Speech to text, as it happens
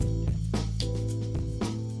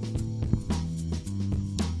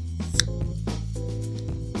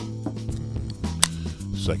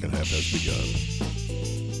second half has begun.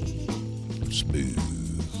 Smooth.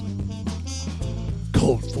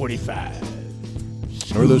 Colt 45.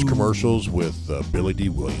 Remember those commercials with Billy D.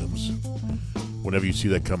 Williams? Whenever you see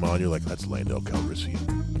that come on, you're like, that's Lando Calrissian.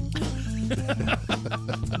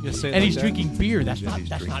 And he's drinking beer. That's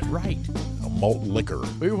not right. A malt liquor.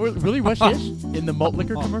 Wait, really? What's this? In the malt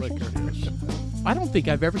liquor commercial? I don't think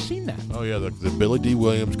I've ever seen that. Oh, yeah, the Billy D.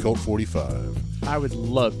 Williams Colt 45. I would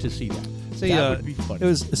love to see that. That would be funny.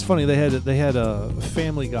 It's funny. They had a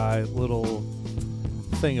Family Guy little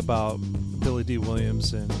thing about Billy D.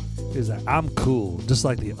 Williams, and he's like, "I'm cool, just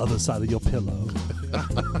like the other side of your pillow."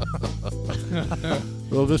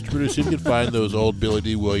 Well, Mr. Producer, you can find those old Billy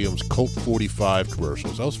D. Williams Colt 45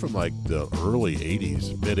 commercials. That was from like the early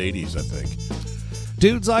 80s, mid 80s, I think.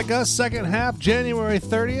 Dudes Like Us, second half, January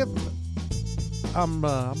 30th. I'm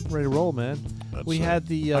ready to roll, man. We had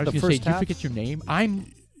the I was the gonna first say, did you half. forget your name?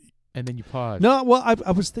 And then you paused. No, well,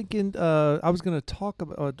 I was thinking I was going to talk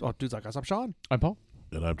about Dudes Like Us. I'm Sean. I'm Paul.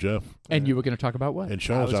 And I'm Jeff. And you were going to talk about what? And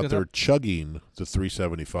Sean was out there chugging the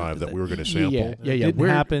 375 that we were going to sample. Yeah. Didn't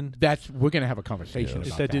happen. We're going to have a conversation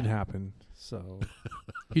about that. That didn't happen. So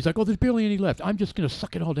he's like, "Oh, there's barely any left. I'm just going to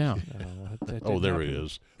suck it all down." Oh, there he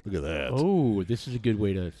is. Look at that. Oh, this is a good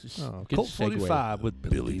way to. Good Colt segue. 45 with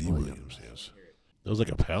Billy D. Williams. Yes, that was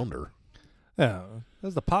like a pounder. Yeah, that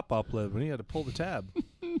was the pop-up lid when he had to pull the tab.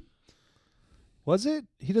 Was it?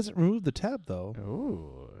 He doesn't remove the tab though.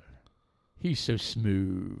 Oh, he's so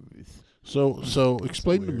smooth. So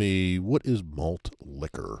explain to me, what is malt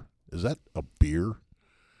liquor? Is that a beer?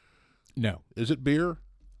 No. Is it beer?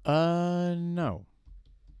 No.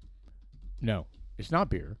 No, it's not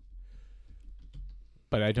beer.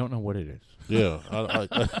 But I don't know what it is. Yeah.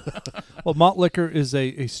 Well, malt liquor is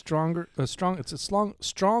a strong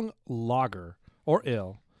lager or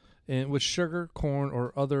ale, in which sugar, corn,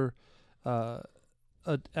 or other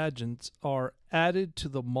adjuncts are added to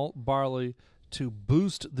the malt barley to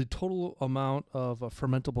boost the total amount of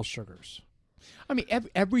fermentable sugars. I mean,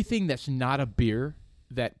 everything that's not a beer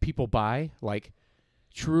that people buy, like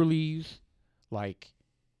Truly's, like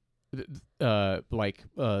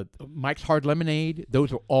Mike's Hard Lemonade,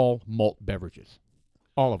 those are all malt beverages,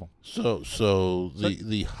 all of them. So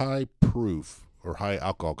the high proof or high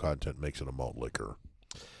alcohol content makes it a malt liquor.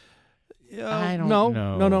 I don't know.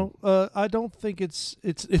 No. I don't think it's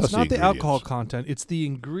not the alcohol content. It's the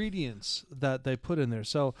ingredients that they put in there.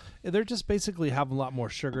 So they're just basically having a lot more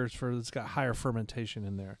sugars it's got higher fermentation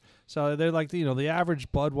in there. So they're like the average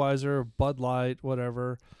Budweiser, Bud Light,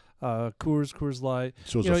 whatever, Coors Light.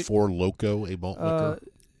 So is a Four Loko a malt liquor?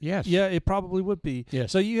 Yes. Yeah, it probably would be.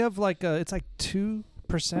 Yes. So you have it's like 2%,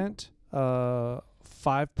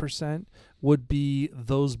 5% would be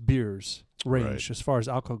those beers range as far as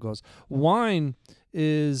alcohol goes. Wine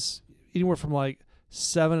is anywhere from like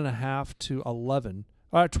 7.5 to 11,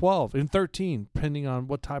 12, and 13, depending on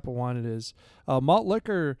what type of wine it is. Malt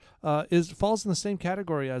liquor falls in the same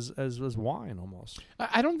category as wine almost.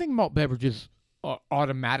 I don't think malt beverages are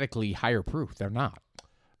automatically higher proof. They're not.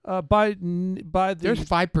 There's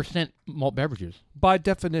 5% malt beverages. By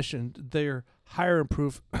definition, they're higher in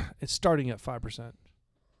proof. It's starting at 5%.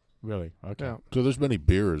 Really? Okay. Yeah. So there's many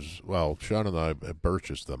beers. Well, Sean and I have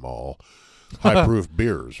purchased them all. High proof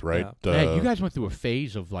beers, right? Yeah. You guys went through a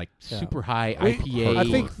phase of super high IPA. I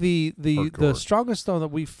think the Hardcore. strongest though that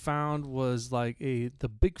we found was like the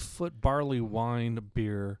Bigfoot barley wine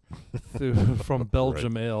beer from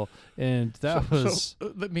Belgium Ale, and that was.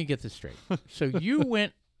 So, let me get this straight. So you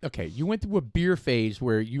went. Okay, you went through a beer phase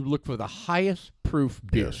where you looked for the highest proof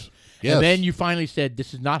beers. Yes. And then you finally said,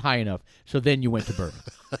 this is not high enough, so then you went to bourbon.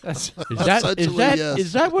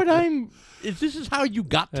 Is this is how you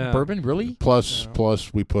got to bourbon, really? Plus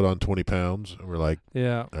we put on 20 pounds, and we're like,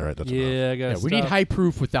 yeah. All right, that's enough. I guess. We need high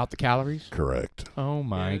proof without the calories. Correct. Oh,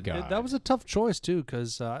 my God. That was a tough choice, too,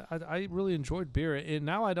 because I really enjoyed beer, and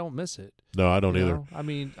now I don't miss it. No, I don't either. I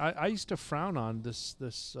mean, I used to frown on this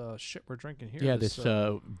shit we're drinking here. Yeah, this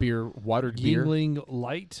beer, watered beer. Yingling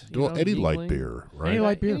Light. Any light beer, right? Any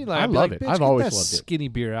light beer. I love it. I've always loved it. Skinny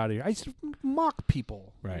beer out of here. I used to mock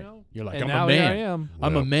people. Right. You're like, and I'm now a man. Here I am.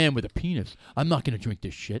 I'm a man with a penis. I'm not going to drink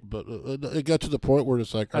this shit. But it got to the point where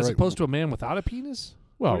it's like, as opposed to a man without a penis?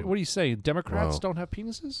 Well, what are you saying? Democrats don't have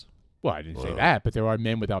penises? Well, I didn't say that, but there are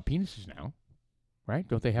men without penises now. Right?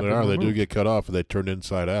 Don't they have them? They do get cut off and they turn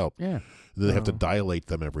inside out. Yeah. And they have to dilate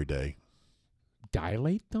them every day.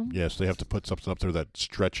 Dilate them? Yes, they have to put something up there that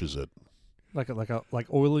stretches it. Like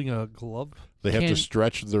oiling a glove? They have to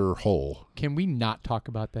stretch their hole. Can we not talk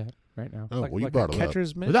about that right now? Oh, you brought it up.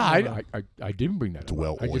 Catcher's mitt? I didn't bring that it's up.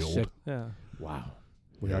 well I oiled. just said, yeah. wow.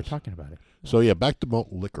 We are talking about it. So, back to malt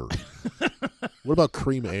liquor. What about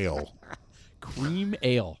cream ale? Cream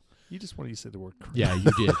ale. You just wanted to say the word cream. Yeah,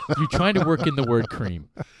 you did. You're trying to work in the word cream.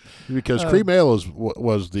 Because cream ale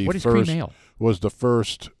was the What is first. cream ale? Was the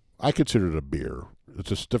first. I consider it a beer. It's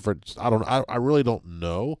just different. I really don't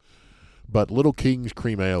know. But Little King's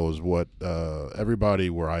cream ale is what everybody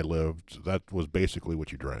where I lived. That was basically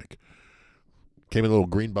what you drank. Came in little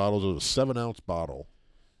green bottles. It was a 7-ounce bottle.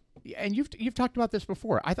 And you've talked about this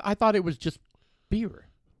before. I thought it was just beer.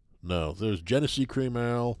 No, there's Genesee cream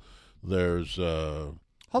ale. There's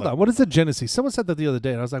Hold on. What is a Genesee? Someone said that the other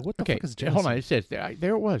day, and I was like, what the Okay, fuck is Genesee? hold on. It says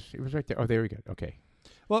there it was. It was right there. Oh, there we go. Okay.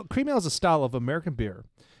 Well, cream ale is a style of American beer.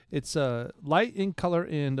 It's light in color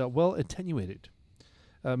and well attenuated,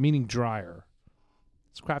 meaning drier.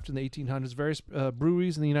 It's crafted in the 1800s. Various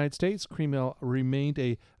breweries in the United States, cream ale remained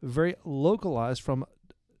a very localized from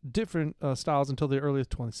different styles until the early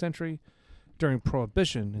 20th century. During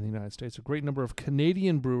Prohibition in the United States, a great number of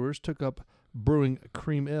Canadian brewers took up brewing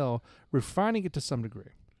cream ale, refining it to some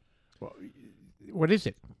degree. Well, what is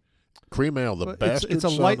it? cream ale, the Well, bastard it's a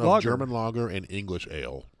son light of lager. German lager and English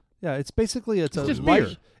ale. Yeah, it's basically it's a just light,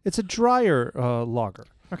 beer. it's a drier lager.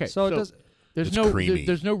 Okay, So it does. There's It's no creamy.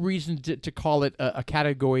 there's no reason to call it a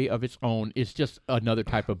category of its own. It's just another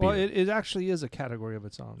type of beer. Well, it actually is a category of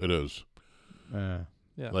its own. It is.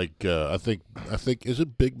 Yeah. Like I think is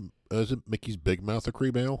it Mickey's Big Mouth a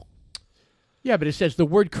cream ale? Yeah, but it says the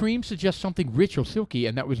word cream suggests something rich or silky,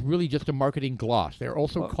 and that was really just a marketing gloss. They're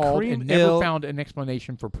also Well, called cream and never ale- found an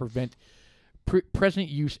explanation for present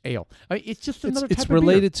use ale. I mean, it's just another type It's of beer.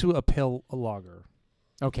 related to a pale lager.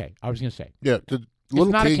 Okay, I was going to say. Yeah, It's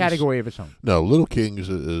Little not King's, a category of its own. No, Little King's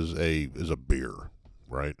is a beer,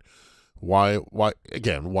 right? Why do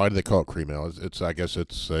they call it cream ale? It's I guess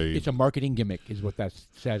it's It's a marketing gimmick, is what that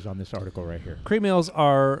says on this article right here. Cream ales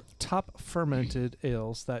are top fermented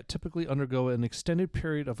ales that typically undergo an extended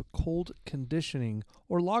period of cold conditioning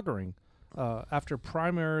or lagering after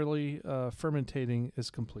primarily fermentating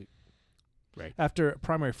is complete. Right. After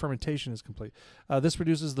primary fermentation is complete. This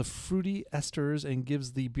reduces the fruity esters and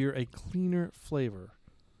gives the beer a cleaner flavor.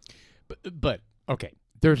 But okay,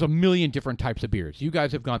 there's a million different types of beers. You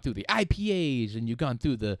guys have gone through the IPAs, and you've gone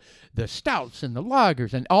through the stouts and the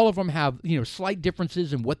lagers, and all of them have slight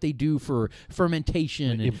differences in what they do for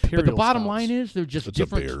fermentation. But the Imperial bottom stouts. line is they're just It's a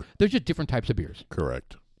different. beer. They're just different types of beers.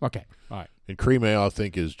 correct. Okay, all right, And cream ale I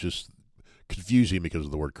think is just confusing because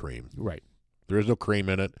of the word cream. right. There is no cream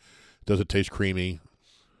in it. Doesn't taste creamy.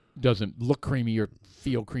 Doesn't look creamy or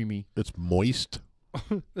feel creamy. It's moist.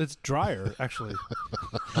 It's drier, actually.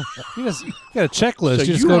 you got a checklist. So you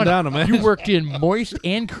just you go want- down a minute. You worked in moist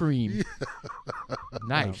and cream.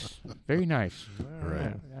 Nice, very nice.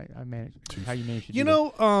 Right. I managed. How you managed to You do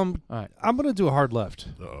know, All right. I'm going to do a hard left.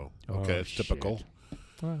 Oh, Oh, okay. It's shit. typical.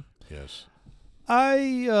 Uh, Yes.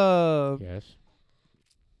 Yes.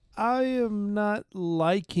 I am not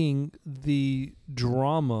liking the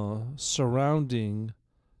drama surrounding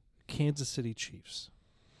Kansas City Chiefs.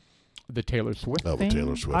 The Taylor Swift Oh, the thing?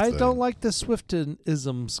 Taylor Swift I thing. don't like the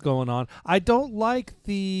Swiftisms going on. I don't like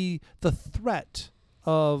the threat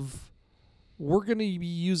of we're going to be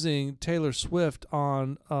using Taylor Swift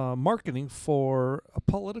on marketing for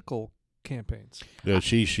political campaigns. Yeah,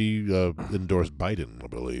 she endorsed Biden, I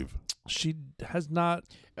believe. She has not.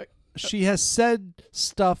 She has said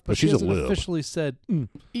stuff, but she she's a hasn't lib. officially said.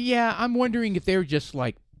 Yeah, I'm wondering if they're just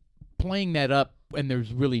like playing that up and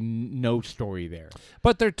there's really no story there.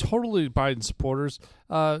 But they're totally Biden supporters.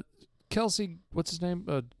 Kelsey, what's his name?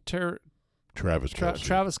 Travis Kelce.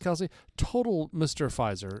 Travis Kelsey, total Mr.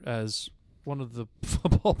 Pfizer, as one of the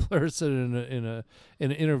football players said in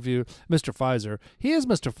an interview. Mr. Pfizer, he is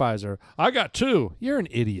Mr. Pfizer. I got two. You're an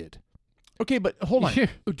idiot. Okay, but hold on.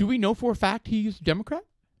 Do we know for a fact he's a Democrat?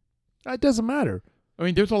 It doesn't matter. I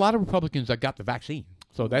mean, there's a lot of Republicans that got the vaccine,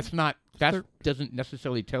 so that doesn't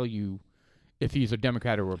necessarily tell you if he's a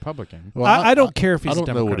Democrat or Republican. Well, I don't care if he's I don't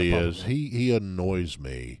a know Democrat what he or is. Republican. He annoys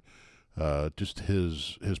me. Just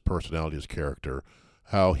his personality, his character,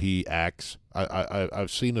 how he acts. I've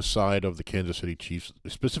seen a side of the Kansas City Chiefs,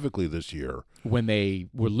 specifically this year. When they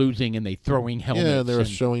were losing and they throwing helmets. Yeah, they were and-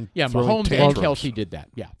 showing. Yeah, throwing Mahomes and tantrums. Kelsey did that.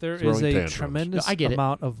 Yeah. There is Throwing a tantrums. tremendous No, I get it.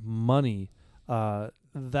 amount of money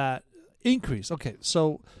that increase. Okay,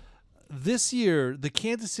 so this year the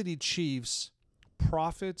Kansas City Chiefs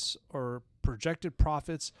profits or projected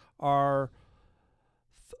profits are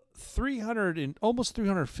almost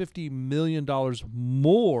 $350 million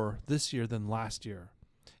more this year than last year.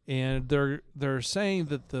 And they're saying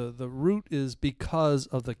that the root is because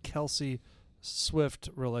of the Kelsey Swift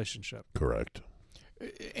relationship. Correct.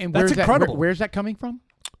 And That's where's incredible. Where's that coming from?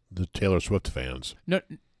 The Taylor Swift fans. No,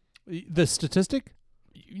 The statistic?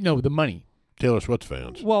 no, the money. Taylor Swift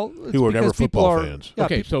fans Well, it's who are never because people football are- fans. Yeah,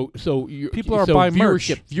 okay, so people are buying merch.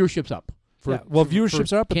 Viewership's up. Yeah, well,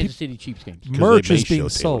 viewerships are up, but Kansas City Chiefs games. 'Cause merch they may is being show Taylor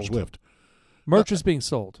sold. Swift. Merch is being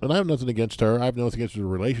sold. And I have nothing against her. I have nothing against the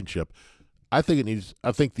relationship. I think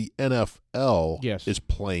the NFL Yes. is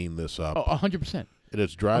playing this up. Oh, 100%. And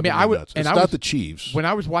it's driving I mean, me nuts. It's not the Chiefs. When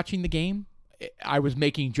I was watching the game, I was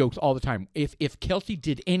making jokes all the time. If Kelsey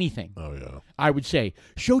did anything, Oh, yeah. I would say,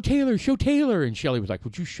 show Taylor. And Shelly was like,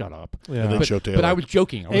 would you shut up? Yeah. And then show Taylor. But I was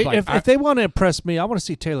joking. I was like, if they want to impress me, I want to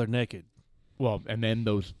see Taylor naked. well, and then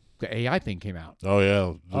the AI thing came out. Oh,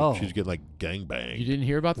 yeah. Oh. She's getting like gangbanged You didn't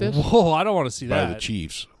hear about this? Whoa, I don't want to see by that. the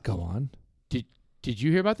Chiefs. Go on. Did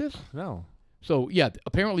you hear about this? No. So, yeah,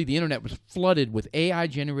 apparently the internet was flooded with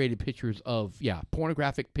AI-generated pictures of,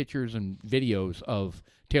 pornographic pictures and videos of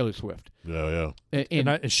Taylor Swift. Yeah, yeah.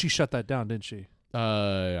 And she shut that down, didn't she?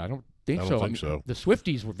 I don't think I so. don't think so. The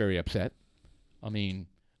Swifties were very upset. I mean,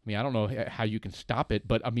 I don't know how you can stop it,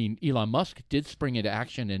 but, Elon Musk did spring into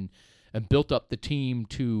action and built up the team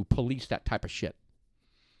to police that type of shit,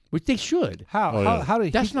 which they should. How? Oh, yeah. How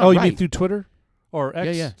did That's he? not Oh, you mean right. through Twitter or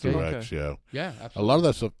X? Yeah. Through Okay. X, yeah. Yeah, A absolutely. lot of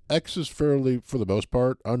that stuff, X is fairly, for the most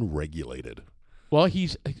part, unregulated. Well,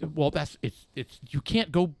 that's you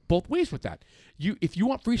can't go both ways with that. If you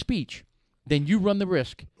want free speech, then you run the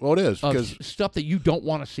risk Well, it is, of because stuff that you don't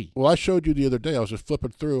want to see. well, I showed you the other day. I was just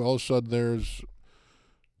flipping through. All of a sudden, there's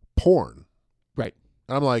porn. Right.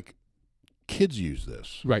 And I'm like, kids use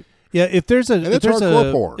this. Right. Yeah, if there's And it's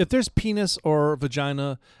hardcore porn. if there's penis or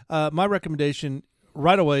vagina, my recommendation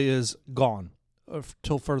right away is gone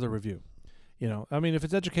till further review. You know, if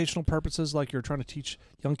it's educational purposes, like you're trying to teach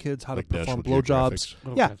young kids how Like to perform National blowjobs.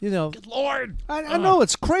 Oh, Yeah, God. Good Lord. I know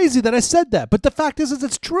it's crazy that I said that, but the fact is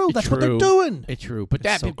it's true. It's That's what they're true. doing. It's true, but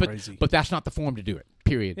It's so crazy. but that's not the form to do it.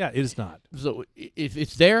 Period. Yeah, it is not. So if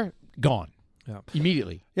it's there, gone. Yeah.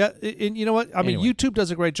 Immediately. Yeah, and you know what? I mean, Anyway. YouTube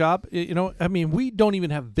does a great job. We don't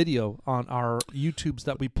even have video on our YouTubes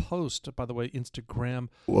that we post. By the way, Instagram.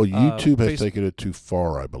 Well, YouTube has Facebook- taken it too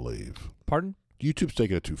far, I believe. Pardon? YouTube's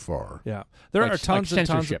taken it too far. Yeah, there Like- are tons like and tons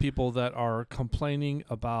of censorship. people that are complaining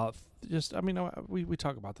about just. We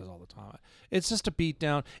talk about this all the time. It's just a beat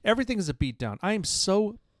down. Everything is a beat down. I am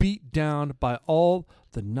so beat down by all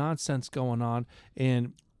the nonsense going on,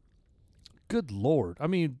 and good Lord, I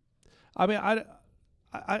don't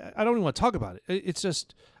even want to talk about it. It's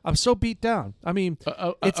just I'm so beat down.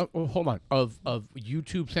 Hold on. Of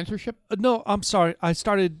YouTube censorship? No, I'm sorry. I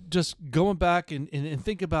started just going back and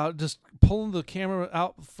think about just pulling the camera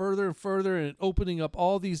out further and further and opening up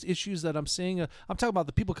all these issues that I'm seeing. I'm talking about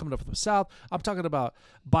the people coming up from the South. I'm talking about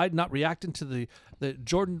Biden not reacting to the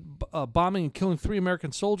Jordan bombing and killing 3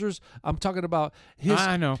 American soldiers. I'm talking about his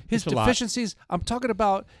I know. his It's a lot. deficiencies. I'm talking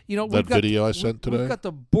about That we've got, video I sent today? We've got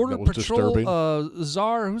the Border That was Patrol disturbing.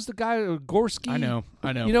 czar. Who's the guy? Gorski. I know.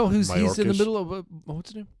 You know he's in the Mayorkas. middle of what's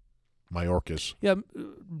his name? Mayorkas. Yeah,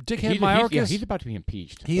 dickhead Mayorkas. He's about to be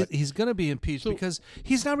impeached. He's going to be impeached So- because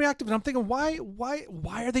he's not reactive. And I'm thinking, why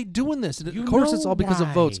are they doing this? And You of course, it's know all because of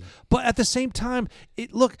why. votes. But at the same time,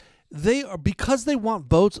 they are because they want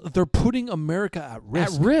votes. They're putting America at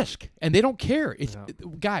risk. At risk. And they don't care.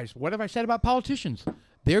 Guys, what have I said about politicians?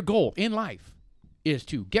 Their goal in life is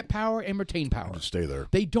to get power and retain power. Just stay there.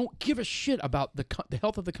 They don't give a shit about the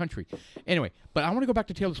health of the country. Anyway, but I want to go back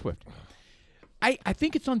to Taylor Swift. I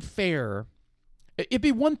think it's unfair. It'd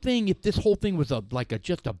be one thing if this whole thing was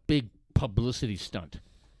just a big publicity stunt,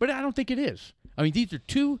 but I don't think it is. I mean, these are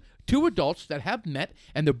two adults that have met,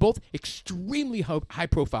 and they're both extremely high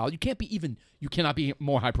profile. You cannot be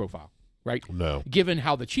more high profile, right? No. Given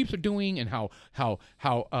how the Chiefs are doing and how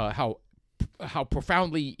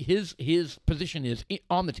profoundly his position is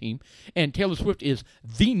on the team, and Taylor Swift is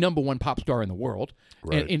the number one pop star in the world,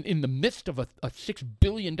 Right. and in the midst of a $6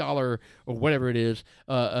 billion or whatever it is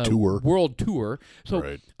Tour. world tour. So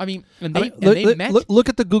Right. they met. Look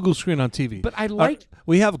at the Google screen on TV. But I liked-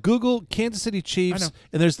 we have Google Kansas City I Chiefs, know.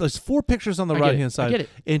 and there's 4 pictures on the I get right it. hand I side, get it.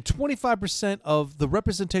 and 25% of the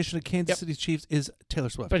representation of Kansas Yep. City Chiefs is Taylor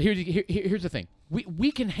Swift. But here's the thing.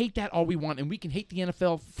 We can hate that all we want, and we can hate the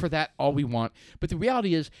NFL for that all we want. But the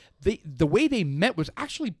reality is, the way they met was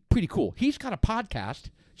actually pretty cool. He's got a podcast,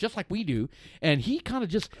 just like we do, and he kind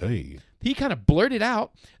of blurted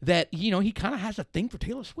out that, he kind of has a thing for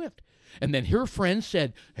Taylor Swift. And then her friend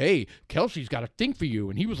said, "Hey, Kelsey's got a thing for you."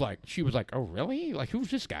 And she was like, "Oh, really? Like,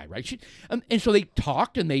 who's this guy?" Right? And so they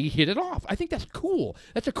talked and they hit it off. I think that's cool.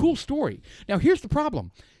 That's a cool story. Now, here's the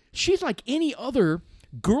problem. She's like any other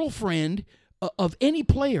girlfriend of any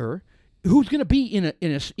player who's going to be in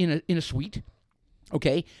a suite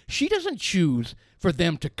Okay? She doesn't choose for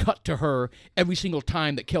them to cut to her every single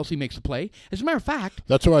time that Kelsey makes a play. As a matter of fact,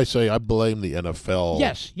 That's why I say I blame the NFL.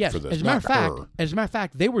 yes. For this, As a matter of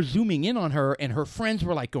fact, they were zooming in on her, and her friends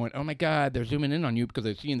were like going, "Oh my God, they're zooming in on you because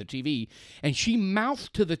they're seeing the TV." And she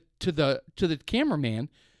mouthed to the cameraman,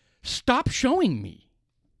 "Stop showing me."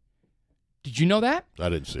 Did you know that? I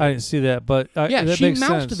didn't see. I didn't see that, but Yeah, that she makes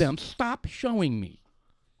mouths sense. to them, "Stop showing me."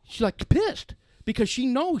 She's like pissed because she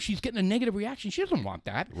knows she's getting a negative reaction. She doesn't want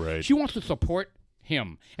that. Right. She wants to support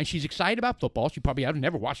him, and she's excited about football. She probably has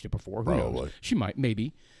never watched it before. Who knows? Probably. She might,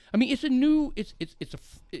 maybe. I mean, it's a new.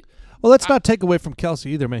 Well, let's not take away from Kelsey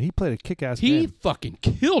either, man. He played a kick-ass He game. fucking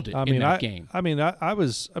killed it in that game. I mean, I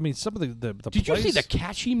was. I mean, some of the Did you plays, see the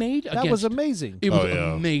catch he made? That was amazing. It was Oh,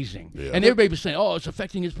 yeah. amazing. Yeah. And everybody was saying, "Oh, it's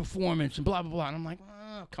affecting his performance," and blah blah blah. And I'm like,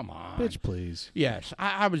 "Oh, come on, Bitch, please. Yes,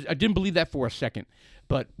 I didn't believe that for a second.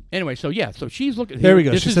 But anyway, so she's looking. There we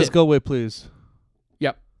go. This She is says, it. "Go away, please."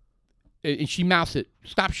 Yep. And she mouths it.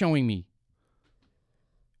 "Stop showing me."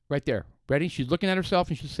 Right there. Ready? She's looking at herself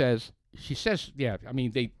and she says, yeah, I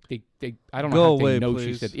mean, they I don't know Go how away, they know please.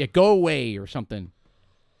 she said, yeah, go away or something.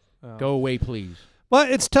 Oh. Go away, please. Well,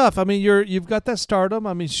 it's tough. I mean, you've got that stardom.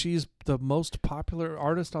 I mean, she's the most popular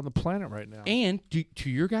artist on the planet right now. And to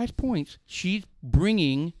your guys' points, she's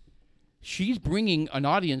bringing an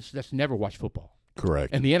audience that's never watched football.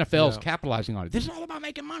 Correct. And the NFL's Yeah. capitalizing on it. This is all about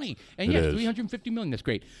making money. And It yes, is. $350 million, that's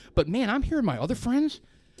great. But man, I'm hearing my other friends,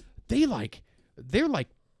 they're like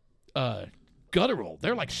guttural.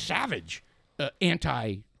 They're like savage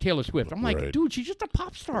anti Taylor Swift. I'm like, Right. dude, she's just a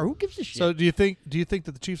pop star. Who gives a shit? So, do you think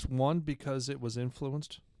that the Chiefs won because it was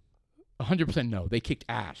influenced? 100% no. They kicked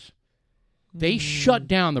ass. They shut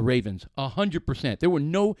down the Ravens 100%. There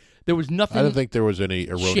was nothing. I don't think there was any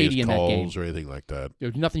shady erroneous in that calls game. or anything like that. There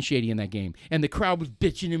was nothing shady in that game. And the crowd was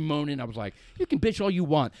bitching and moaning. I was like, you can bitch all you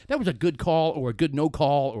want. That was a good call or a good no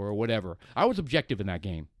call or whatever. I was objective in that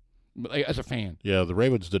game as a fan. Yeah, the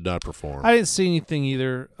Ravens did not perform. I didn't see anything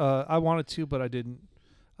either. I wanted to, but I didn't.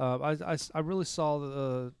 I really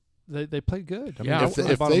saw they played good. I Yeah, mean, if that's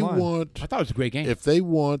the bottom they line. want, I thought it was a great game. if they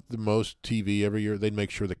want the most TV every year, they'd make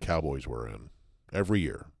sure the Cowboys were in every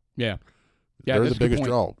year. Yeah, They're that's the a good biggest point.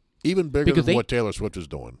 draw, even bigger Because than they- what Taylor Swift is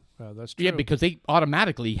doing. That's true. Yeah, because they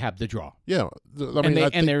automatically have the draw. Yeah, I mean,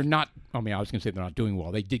 And they're not. I mean, I was going to say they're not doing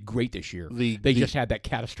well. They did great this year. They just had that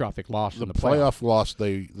catastrophic loss the in the playoff. playoff loss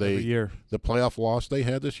every year. the playoff loss they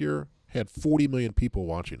had this year had 40 million people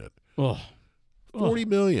watching it. Ugh. 40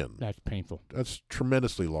 million. That's painful. That's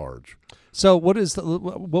tremendously large. So, what is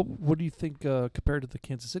what do you think compared to the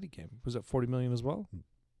Kansas City game? Was it 40 million as well?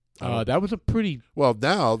 That was a pretty. Well,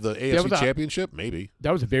 now the AFC was a- Championship, maybe.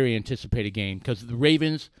 That was a very anticipated game because the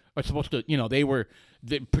Ravens are supposed to.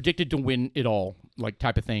 They predicted to win it all, like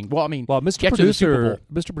type of thing. Well, I mean, Well, Mr. get to the Super Bowl.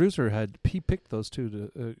 Mr. Producer he picked those two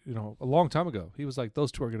to a long time ago. He was like,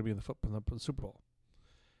 those two are going to be in the Super Bowl.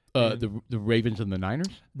 The Ravens and the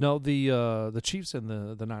Niners, No, the Chiefs and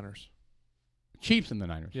the Niners. Chiefs and the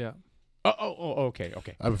Niners. Yeah. Okay.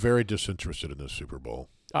 I'm very disinterested in this Super Bowl.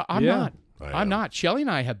 I'm Yeah. not. I'm not. Shelly and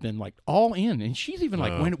I have been like all in, and she's even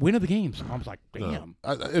like win of the games. I was like, damn.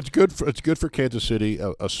 No. It's good for Kansas City,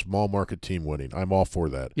 a small market team winning. I'm all for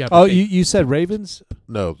that. Yeah. Oh, but you said Ravens?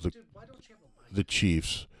 No, the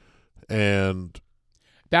Chiefs, and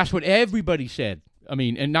that's what everybody said. I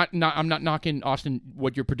mean, and I'm not knocking Austin.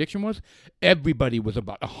 What your prediction was? Everybody was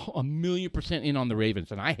about 1,000,000% in on the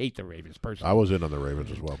Ravens, and I hate the Ravens personally. I was in on the Ravens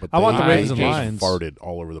as well. But I want the they Ravens and just Lions. farted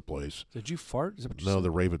all over the place. Did you fart? Is that what you No, said?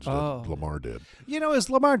 the Ravens did. Oh. Lamar did. It's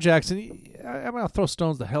Lamar Jackson. I'm going to throw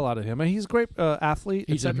stones the hell out of him. I mean, he's a great athlete.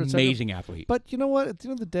 He's et an cetera, et cetera. amazing athlete. But you know what? At the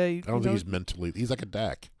end of the day, I don't think he's mentally. He's like a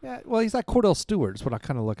Dak. Yeah, well, he's like Cordell Stewart. Is what I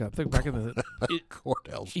kind of look up. Think back in the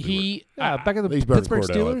Cordell Stewart. back in the He's better than Pittsburgh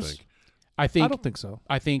Cordell, Steelers. I I think don't think so.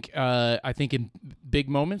 I think in big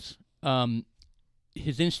moments,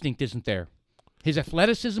 his instinct isn't there. His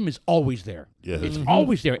athleticism is always there. Yeah, It's his-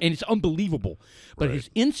 always there, and it's unbelievable. But Right. his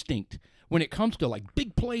instinct, when it comes to like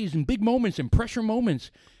big plays and big moments and pressure moments,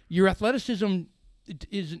 your athleticism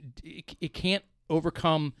it can't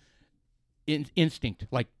overcome instinct.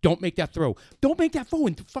 Like, don't make that throw. Don't make that throw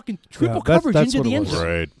into fucking triple coverage that's into what the it end was. zone.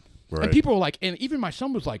 Right. Right. And people were like, and even my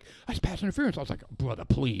son was like, that's pass interference. I was like, brother,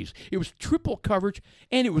 please. It was triple coverage,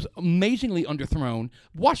 and it was amazingly underthrown.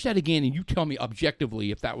 Watch that again, and you tell me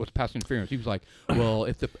objectively if that was pass interference. He was like, well,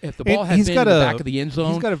 if the ball had he's been got in the a- back of the end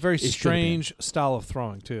zone, He's got a very it should've strange style of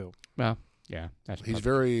throwing too. been. Well, yeah, that's He's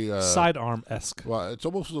very Sidearm esque. Well, it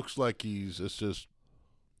almost looks like it's just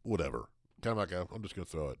whatever. Kind of like I'm just going to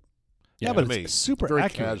throw it. Yeah, but to me. it's super Very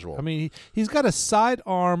accurate. casual. I mean, he's got a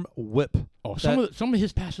sidearm whip. Oh, some of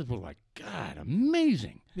his passes were like, God,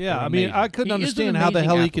 amazing. Yeah, They're I mean, amazing. I couldn't He is an understand how the amazing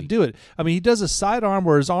hell he athlete. could do it. I mean, he does a sidearm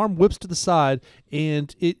where his arm whips to the side,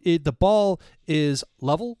 and the ball is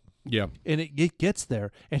level, Yeah. and it gets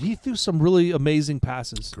there. And he threw some really amazing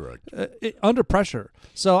passes. Correct. Under pressure.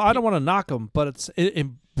 So I don't want to knock him, but it's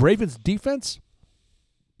in Ravens defense,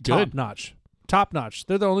 Good. top notch.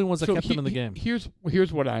 They're the only ones that So kept them in the game. Here's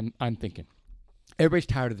what I'm thinking. Everybody's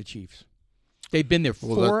tired of the Chiefs. They've been there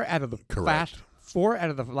four out of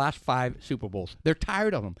the last 5 Super Bowls. They're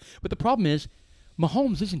tired of them. But the problem is,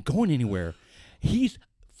 Mahomes isn't going anywhere. He's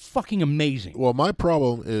fucking amazing, Well, my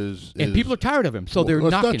problem is and people are tired of him. So they're well,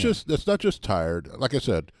 knocking him. It's not just tired. Like I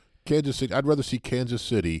said, Kansas City. I'd rather see Kansas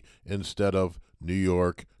City instead of New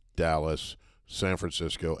York, Dallas, San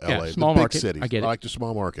Francisco, Yeah, L.A. small the big market. cities. I get it. like the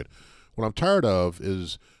small market. What I'm tired of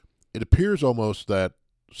is it appears almost that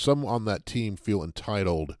some on that team feel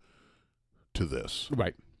entitled to this.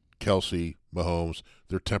 Right. Kelsey, Mahomes,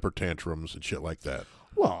 their temper tantrums and shit like that.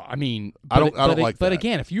 Well, I mean, I don't like But that.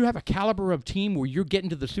 again, if you have a caliber of team where you're getting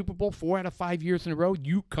to the Super Bowl 4 out of 5 years in a row,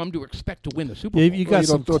 you come to expect to win the Super Yeah, Bowl. you got Well, you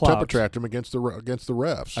some don't throw a temper clout. tantrum against the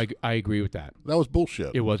refs. I agree with that. That was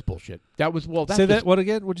bullshit. It was bullshit. That was that's Say just, that. What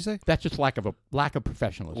again? What'd you say? That's just lack of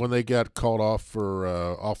professionalism. When they got called off for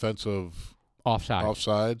offensive Offside.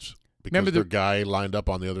 offsides because Remember their guy lined up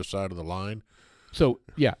on the other side of the line. So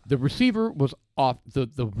yeah, the receiver was off. The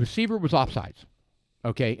receiver was offsides.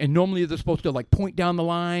 Okay, and normally they're supposed to like point down the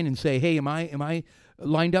line and say, "Hey, am I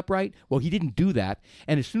lined up right?" Well, he didn't do that,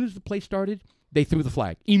 and as soon as the play started, they threw the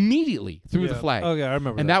flag. Immediately threw the flag. Okay, I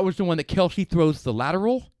remember. And that was the one that Kelsey throws the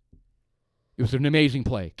lateral. It was an amazing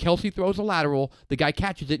play. Kelsey throws a lateral. The guy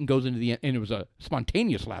catches it and goes into the end, and it was a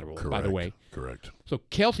spontaneous lateral, by the way. Correct. So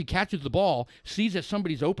Kelsey catches the ball, sees that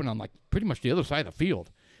somebody's open on like pretty much the other side of the field,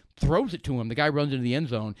 throws it to him. The guy runs into the end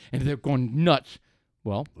zone, and they're going nuts.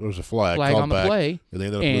 Well, There was a flag flag called on the back, play, and they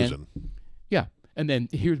ended up and- losing. yeah. And then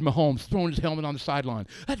here's Mahomes throwing his helmet on the sideline.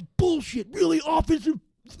 That's bullshit. Really offensive,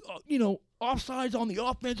 offsides on the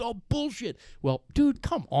offense, all bullshit. Well, dude,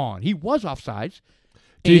 come on. He was offsides.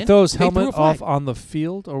 Did he and throw his they threw helmet a flag. off on the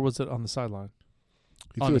field, or was it on the sideline?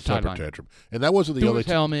 He on threw the a temper sideline. tantrum, and that wasn't the Threw only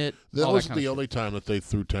his helmet. That all wasn't kind the of only shit. time that they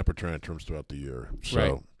threw temper tantrums throughout the year. So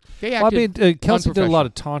Right. They Well, I mean, acted Kelsey did a lot unprofessional.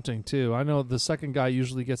 of taunting too. I know the second guy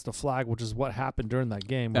usually gets the flag, which is what happened during that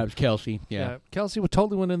game. That was Kelsey. Yeah. Kelsey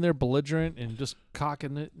totally went in there belligerent and just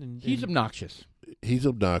cocking it. And He's obnoxious. he's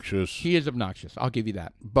obnoxious, He is obnoxious. I'll give you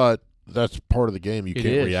that. but that's part of the game. You It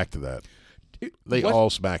can't is. react to that. It- They what- all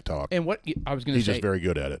smack talk. And what I was going to He's say, just very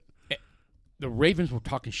good at it. the Ravens were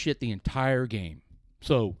talking shit the entire game.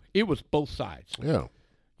 So it was both sides. Yeah,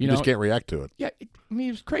 You just know? can't react to it. Yeah. I mean,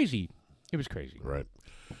 it was crazy. It was crazy. Right.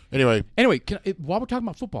 Anyway, Anyway, while we're talking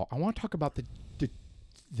about football, I want to talk about the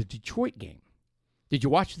Detroit game. Did you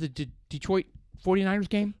watch the Detroit 49ers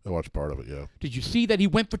game? I watched part of it. Yeah. Did you see that he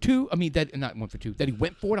went for 2? I mean, that not went for 2. That he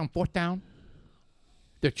went for it on 4th down.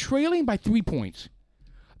 They're trailing by 3 points.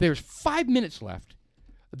 There's 5 minutes left.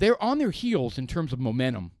 They're on their heels in terms of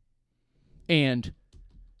momentum, and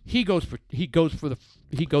he goes.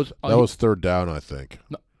 That was third down, I think.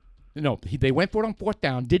 They went for it on 4th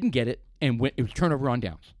down, didn't get it, and it was turnover on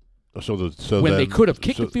downs. So When then, they could have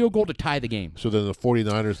kicked a field goal to tie the game. So then the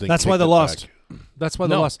 49ers. That's why they lost. That's why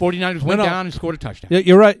they lost. 49ers went No. down and scored a touchdown. Yeah,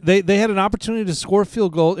 you're right. They had an opportunity to score a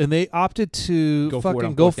field goal, and they opted to Go for it fucking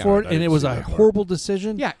on go 4th down. for I it, and didn't it was see a that part. horrible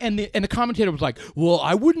decision. Yeah, and the commentator was like, "Well,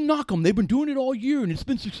 I wouldn't knock them. They've been doing it all year, and it's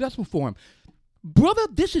been successful for them." Brother,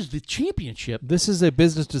 this is the championship. This is a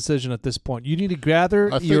business decision at this point. You need to gather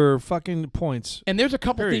I think- your fucking points. And there's a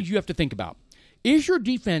couple things you have to think about. Is your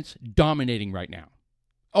defense dominating right now?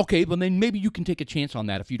 Okay, well, then maybe you can take a chance on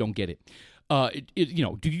that if you don't get it.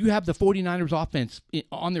 Do you have the 49ers offense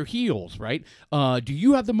on their heels, right? Do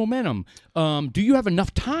you have the momentum? Do you have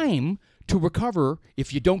enough time to recover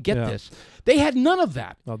if you don't get this? They had none of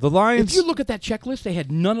that. The Lions. If you look at that checklist, they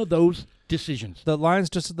had none of those decisions. The Lions,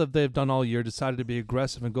 just as they've done all year, decided to be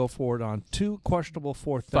aggressive and go forward on 2 questionable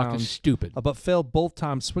 4th Fucking downs, stupid. but failed both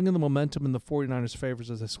times, swinging the momentum in the 49ers' favors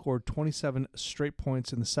as they scored 27 straight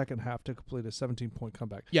points in the second half to complete a 17-point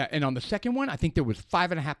comeback. Yeah, and on the second one, I think there was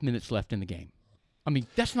 5.5 minutes left in the game. I mean,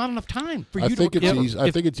 that's not enough time for you I to think it's recover. easy.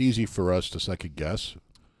 I think it's easy for us to second guess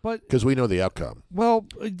But because we know the outcome. well,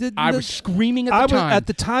 I was screaming at the time. At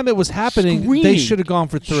the time it was happening, Screaming. they should have gone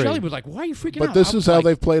for 3. Shelley was like, "Why are you freaking out?" But this I is was how like,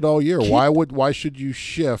 they've played all year. Why should you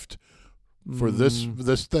shift for this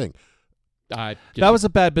thing? That was a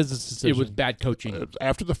bad business decision. It was bad coaching.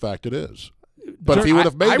 After the fact, it is. But if he would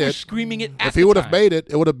have I made was it, screaming it. At if he the would have time. made it,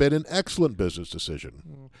 it would have been an excellent business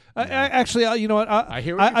decision. Actually, you know what? I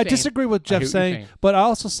hear what you're I saying. disagree with I hear Jeff what you're saying, saying. but I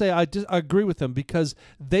also say I agree with him because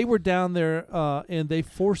they were down there and they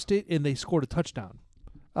forced it and they scored a touchdown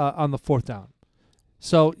on the 4th down.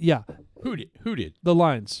 So yeah, Who did? the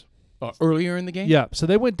Lions. Earlier in the game? Yeah, so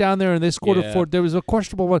they went down there and they scored a Yeah. 4. There was a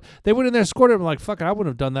questionable one. They went in there, scored it. I'm like, fuck it, I wouldn't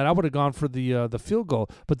have done that. I would have gone for the field goal.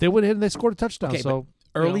 But they went in and they scored a touchdown. Okay, So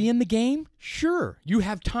Early in the game, sure, you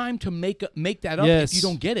have time to make that up Yes. if you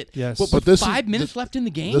don't get it. Yes. But But with this is- 5 minutes this- left in the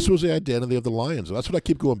game, This was the identity of the Lions. That's what I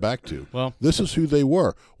keep going back to. Well- this is who they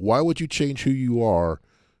were. Why would you change who you are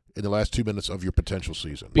in the last 2 minutes of your potential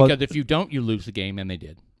season? because if you don't, you lose the game, and they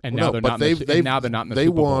did. And now No, they're but not. Now they're not in the They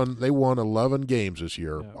Super Bowl. won. They won 11 games this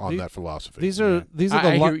year on The- that philosophy. these are I the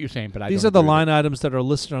hear li- what you're saying, but these don't are the agree with line it. items that are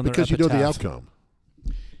listed on because their you know the epitaph. outcome.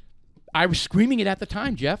 I was screaming it at the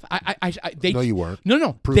time, Jeff. They, No, you weren't.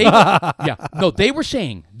 No. Prove They, it. yeah, no. They were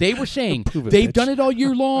saying Prove it, they've bitch. done it all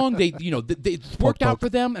year long. It's worked out for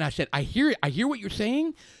them. And I said, I hear what you're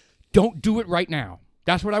saying. Don't do it right now.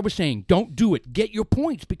 That's what I was saying. Don't do it. Get your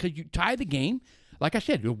points because you tie the game. Like I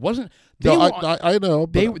said, it wasn't. They No, were, I know.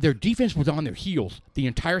 But their defense was on their heels the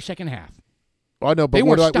entire second half. I know. But they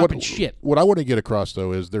what weren't I, stopping what, shit. What I want to get across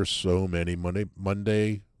though is there's so many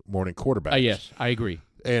Monday morning quarterbacks. Yes, I agree.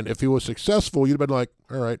 And if he was successful, you'd have been like,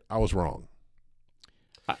 all right, I was wrong.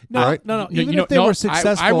 No, Right? no. No, Even if they were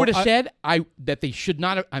successful, I would have said that they should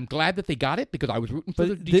not have. I'm glad that they got it because I was rooting for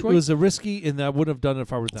But Detroit. it was a risky, and I wouldn't have done it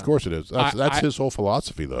if I were them. Of course it is. That's his whole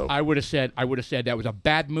philosophy, though. I would have said that was a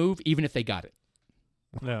bad move, even if they got it.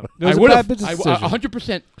 Yeah, it I was a would bad have. business decision.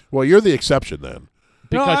 100%. Well, you're the exception then.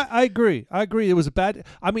 No, Because I agree. It was a bad.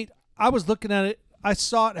 I mean, I was looking at it. I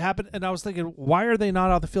saw it happen, and I was thinking, why are they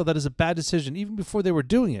not off the field? That is a bad decision, even before they were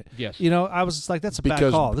doing it. Yes. You know, I was just like, that's a bad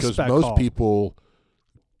Because call. This is a bad most call. people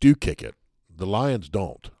do kick it. The Lions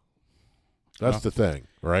don't. That's No. the thing,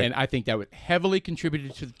 right? And I think that would heavily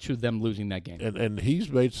contributed to them losing that game. And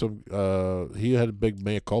he's made some. He had a big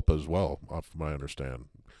mea culpa as well, from what I understand.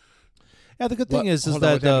 Yeah, the good thing is hold on,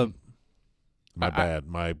 that what's happening? My bad.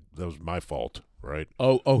 That was my fault, right?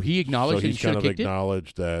 Oh, he acknowledged So that he he's should kind have of kicked it.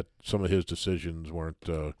 acknowledged that some of his decisions weren't.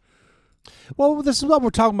 well, this is what we're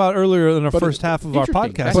talking about earlier in the But first half of our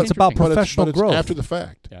interesting. podcast. That's It's about interesting. professional but it's growth. after the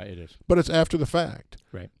fact. Yeah, it is. But it's after the fact.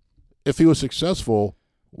 Right. If he was successful,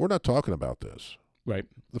 we're not talking about this. Right.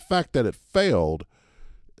 The fact that it failed,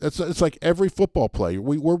 it's like every football play.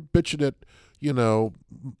 We're bitching at,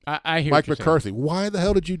 I hear Mike what you're saying. McCarthy. Why the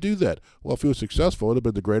hell did you do that? Well, if he was successful, it would have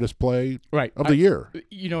been the greatest play Right. of the year.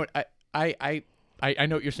 You know what? I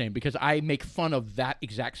know what you're saying because I make fun of that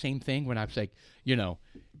exact same thing when I'm like,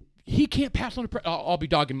 he can't pass on the. I'll be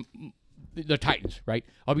dogging the Titans, right?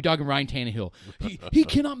 I'll be dogging Ryan Tannehill. He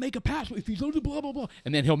cannot make a pass if he's blah blah blah,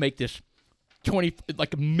 and then he'll make this 20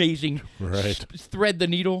 amazing Right. thread the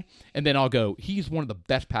needle, and then I'll go. He's one of the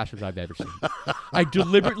best passers I've ever seen. I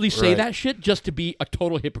deliberately say Right. that shit just to be a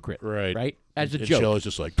total hypocrite, Right. Right, as a And joke. Shelley's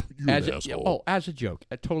just like, you're As an a, asshole. as a joke,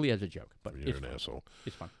 totally as a joke, but You're it's an fun. asshole.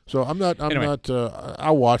 It's fun. So I'm not. Anyway.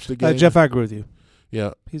 I watched the game. Jeff, I agree with you.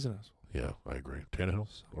 Yeah. He's an asshole. Yeah, I agree. Tannehill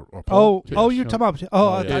or Paul? You're talking about. I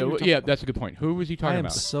thought you were talking- That's a good point. Who was he I talking am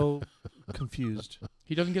about? so confused.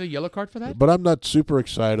 He doesn't get a yellow card for that? But I'm not super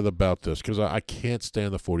excited about this because I can't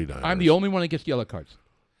stand the 49ers. I'm the only one that gets yellow cards.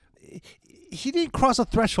 He didn't cross a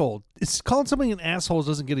threshold. It's calling somebody an asshole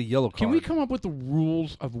doesn't get a yellow card. Can we come up with the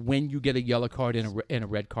rules of when you get a yellow card and a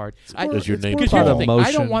red card? Does your name Because Paul? here's the thing. I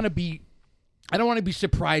Emotion. don't want to be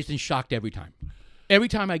surprised and shocked every time. Every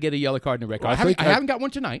time I get a yellow card and a red card. Well, I haven't got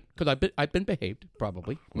one tonight because I've been behaved,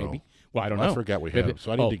 probably, maybe. Well, I don't know. I forgot we have,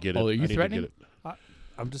 so I need to get it. Oh, are I you need to threatening? get it.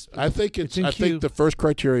 I'm just. I think it's in I queue. think the first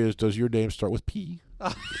criteria is does your name start with P?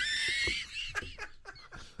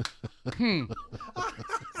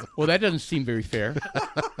 Well, that doesn't seem very fair.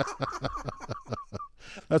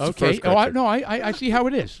 That's the Okay. first criteria. I see how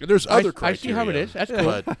it is. There's other I see how it criteria, is. That's cool.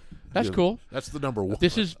 but, That's cool. That's the number one.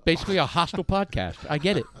 This is basically a hostile podcast. I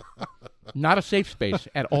get it. Not a safe space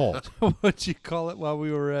at all. What'd you call it while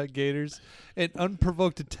we were at Gators? An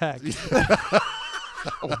unprovoked attack.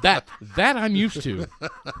 Oh, that I'm used to.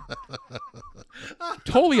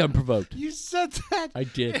 Totally unprovoked. You said that. I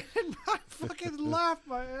did. And I fucking laughed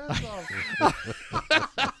my ass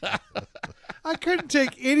off. I couldn't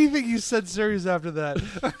take anything you said serious after that.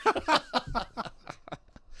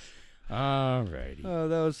 All righty. Oh,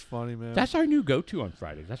 that was funny, man. That's our new go-to on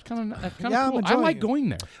Fridays. That's kind of Yeah, I'm cool. I enjoying like it. going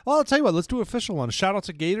there. Well, I'll tell you what. Let's do an official one. Shout out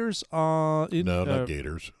to Gators. No, not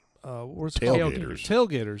Gators. Where's it Tailgaters. called?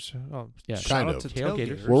 Tailgators. Oh, Yeah. shout Kind out of. to Tailgaters.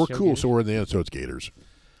 Tailgaters. Well, we're Tailgaters. cool, so we're in the end, so it's Gators.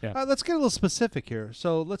 Let's get a little specific here.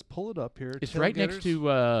 So let's pull it up here. It's right next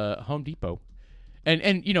Tailgaters. to Home Depot, and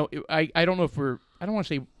I don't know if I don't want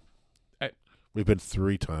to say. We've been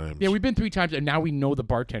 3 times. Yeah, we've been 3 times, and now we know the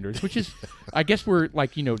bartenders, which is, I guess we're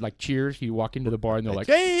like, like Cheers. You walk into the bar, and they're like,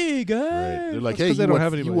 "Hey, guys." Right. They're like, That's "Hey, 'cause they you don't want,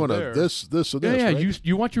 have you anybody want there. this, or this?" Yeah, right?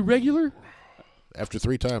 you want your regular? After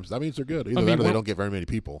 3 times, that means they're good. Either I mean, that or they we're- don't get very many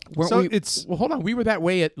people. So it's Well, hold on. We were that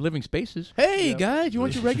way at Living Spaces. Hey, Yeah. guys, you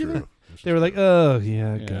want your This is regular? true. This they is were like, true. "Oh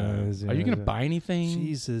yeah, Yeah. guys, Are you yeah, gonna buy anything?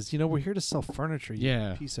 Jesus, we're here to sell furniture. You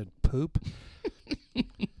Yeah. piece of poop."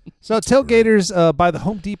 So Tailgaters by the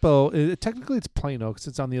Home Depot. Technically, it's Plano because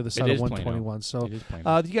it's on the other side of is Plano. 121. So It is plain.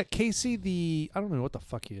 you got Casey, I don't know what the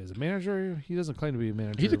fuck he is. A manager? He doesn't claim to be a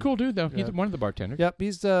manager. He's a cool dude, though. Yeah. He's one of the bartenders. Yep,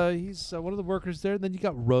 he's one of the workers there. Then you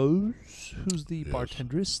got Rose, who's the Yes.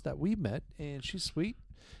 bartendress that we met, and she's sweet.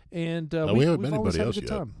 And No, we haven't we've met always anybody had a else good yet.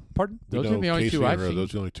 time. Pardon? We Those know are the only Casey two and I've Rose, seen. Those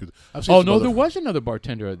are the only 2. I've seen Oh some no, other- there was another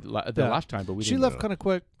bartender the Yeah. last time, but we She didn't left know kind of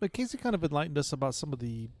quick. But Casey kind of enlightened us about some of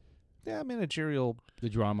the managerial the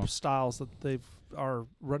drama. styles that they are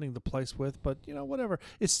running the place with. But whatever.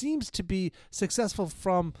 It seems to be successful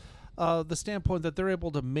from the standpoint that they're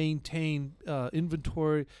able to maintain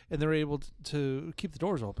inventory and they're able to keep the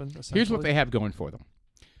doors open. Here's what they have going for them: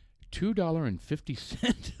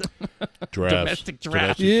 $2.50 drafts. domestic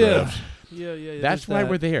draft. Domestic Yeah. drafts. Yeah. That's why that.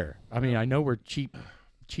 we're there. I mean, I know we're cheap.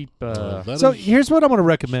 That So is- here's what I'm going to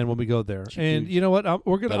recommend when we go there, Cheap and dudes. you know what? I'm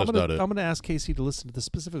That is not it. going to ask Casey to listen to this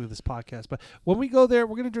specifically this podcast. But when we go there,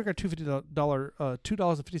 we're going to drink our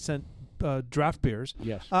 $2.50 draft beers.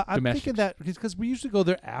 Yes, I'm domestics. thinking that because we usually go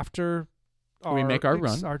there after We make our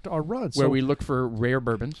run. our run. where So, we look for rare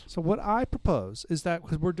bourbons. so what I propose is that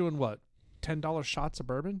because we're doing what $10 shots of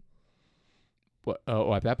bourbon. What?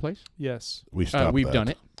 Oh, at that place? Yes, we stopped We've that. done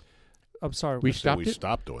it. I'm sorry. We So stopped we it.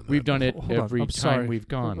 stopped doing that. We've done it Hold on, every I'm time sorry. we've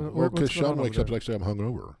gone. Where- Well, what's because going Sean on wakes over up there? and say I'm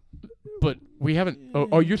hungover. But we haven't.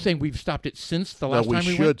 Oh, you're saying we've stopped it since the last No, we time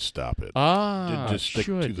we should went? stop it. Ah, Just stick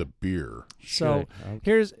should. to the beer. So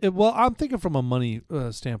Should. Okay. well, I'm thinking from a money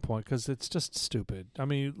standpoint because it's just stupid. I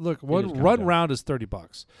mean, look, is one kinda run dumb. round is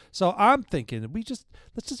 $30. So I'm thinking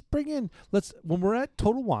let's just bring in when we're at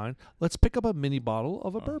Total Wine, let's pick up a mini bottle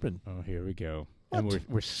of a bourbon. Oh, here we go. And What?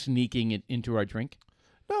 we're sneaking it into our drink.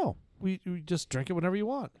 No, we just drink it whenever you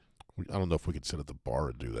want. I don't know if we could sit at the bar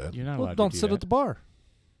and do that. You're not Well, allowed don't to do sit that. at the bar.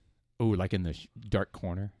 Oh, like in the dark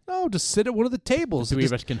corner. No, just sit at one of the tables. The three of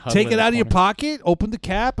Just us can huddle take in it the out of your corner. pocket, open the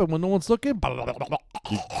cap, and when no one's looking,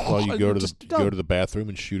 While you go to Just the dumb. go to the bathroom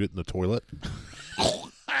and shoot it in the toilet.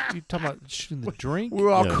 you talking about shooting the drink? We're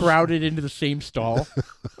all Yes. crowded into the same stall.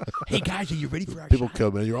 Hey guys, are you ready for our People shot?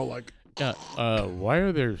 come in, you're all like, Why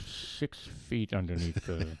are there 6 feet underneath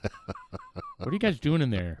the? What are you guys doing in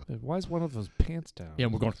there? Why is one of those pants down? Yeah,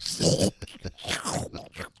 we're going.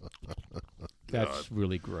 That's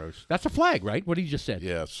really gross. That's a flag, right? What he just said.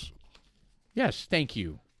 yes. Yes, thank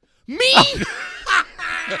you. Me.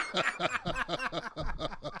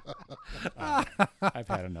 I've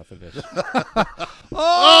had enough of this.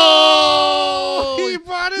 Oh, he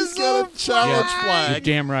brought his got a challenge You're flag.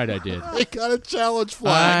 damn right I did. He got a challenge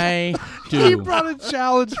flag. I He do. brought a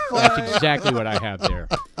challenge That's flag. exactly what I have there.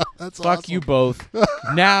 That's Fuck awesome. you both.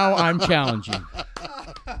 Now I'm challenging.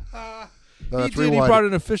 That's He did. He brought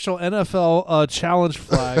an official NFL challenge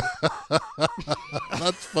flag.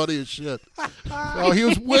 That's funny as shit. Oh, he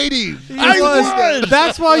was waiting.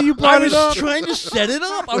 That's why you I brought was it up. trying to set it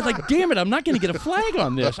up. I was like, damn it, I'm not going to get a flag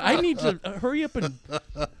on this. I need to hurry up and.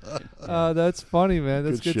 That's funny, man.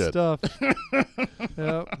 That's Good good, shit. stuff.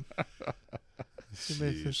 Yep.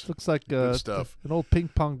 This looks like Good stuff. an old ping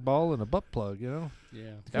pong ball and a butt plug, Yeah,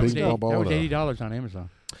 Ping pong ball and a- $80 on Amazon.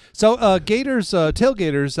 So tailgaters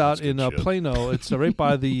out That's in good shit. Plano. It's right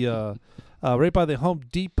by the Home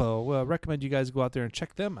Depot. Recommend you guys go out there and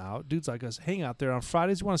check them out. Dudes like us hang out there on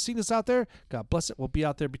Fridays. You want to see us out there? God bless it. We'll be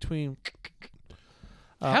out there between.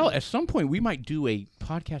 Hell, at some point we might do a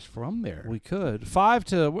podcast from there. We could 5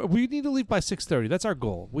 to. We need to leave by 6:30. That's our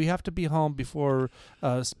goal. We have to be home before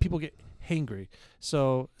people get hangry.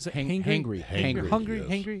 So is it hangry? Hangry. Hangry. Hungry,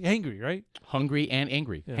 Yes. hangry, right? Hungry and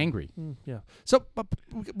angry. Yeah. Hangry. Yeah. So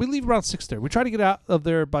we leave around 6:30. We try to get out of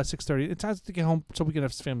there by 6:30. It's time to get home so we can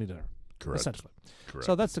have family dinner. Correct. Essentially. Correct.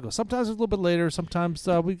 So that's the goal. Sometimes it's a little bit later. Sometimes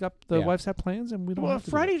we got the Yeah. wives have plans and we don't Well, have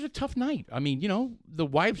to. Friday's a tough night. I mean, the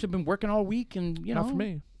wives have been working all week, and do that. Not for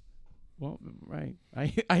me. Well, right.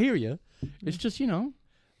 I hear you. It's just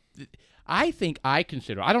I think I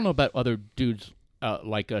consider. I don't know about other dudes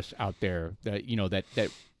like us out there that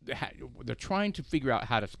they're trying to figure out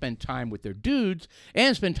how to spend time with their dudes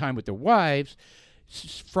and spend time with their wives.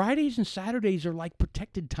 Fridays and Saturdays are like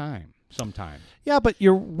protected time sometimes. Yeah, but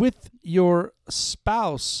you're with your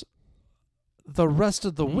spouse the rest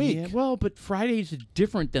of the week. Yeah, well, but Fridays is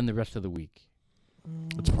different than the rest of the week.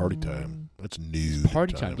 It's party time. It's nude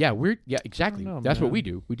Party time. Yeah, exactly. know, That's what man. we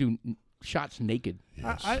do. We do shots naked,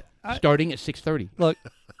 Yes. I starting at 6:30. look.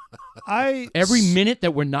 Every minute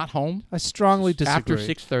that we're not home I strongly disagree. after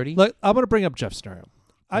 6:30. Look, I'm going to bring up Jeff's scenario.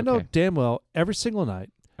 I know Okay. damn well every single night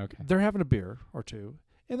Okay. they're having a beer or two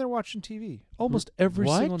and they're watching TV almost every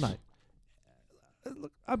What? single night.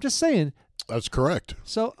 Look, I'm just saying. That's correct.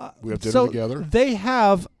 So We have dinner so together. They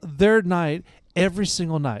have their night every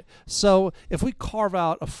single night. So if we carve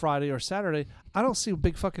out a Friday or Saturday, I don't see a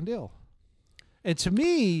big fucking deal. And to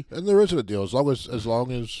me, And there isn't a deal as long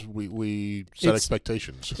as we set It's-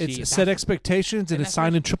 expectations. See, it's that's- set expectations and and it's that's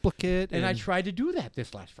signed what- in triplicate. And I tried to do that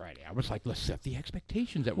this last Friday. I was like, let's set the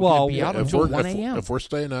expectations that we're Well, going to be out if until we're 1 a.m. if we're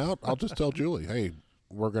staying out, I'll just tell Julie, hey,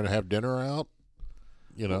 we're going to have dinner out.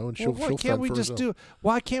 And she'll why she'll can't fend we for just herself.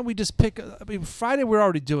 Why can't we just pick? I mean, Friday we're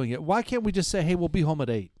already doing it. Why can't we just say, hey, we'll be home at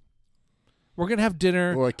 8? We're gonna have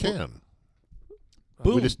dinner. Well, I can.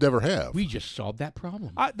 Boom. We just never have. We just solved that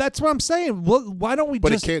problem. That's what I'm saying. Well, why don't we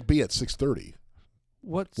but just? it can't be at 6:30.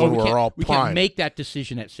 What? When we we're can't, all we can't primed. make that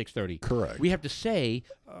decision at 6:30. Correct. We have to say,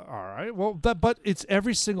 All right. Well, but it's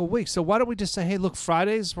every single week. So why don't we just say, hey, look,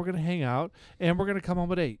 Fridays we're gonna hang out and we're gonna come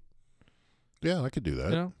home at 8. Yeah, I could do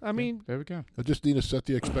that. You know, I mean, there we go. I just need to set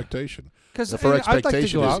the expectation. because If our I'd like to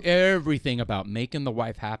expectation go is- out. Everything about making the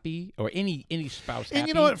wife happy or any spouse happy. And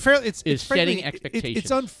you know what? Fair, it's is frankly, setting expectations.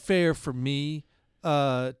 It's unfair for me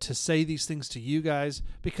to say these things to you guys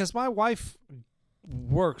because my wife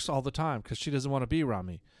works all the time because she doesn't want to be around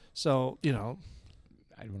me. So I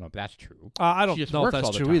don't know if that's true. I She don't just know if works that's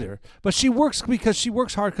all the true time. either. But she works because she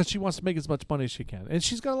works hard because she wants to make as much money as she can, and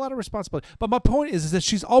she's got a lot of responsibility. But my point is that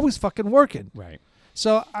she's always fucking working. Right.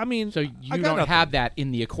 So I mean, So I you got don't nothing. have that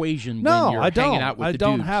in the equation No, when you're I don't. hanging out with I the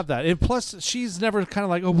don't dudes. have that. And plus, she's never kind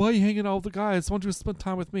of like, oh, why are you hanging out with the guys? Why don't you spend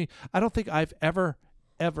time with me? I don't think I've ever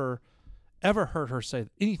heard her say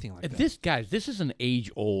anything like that. This is an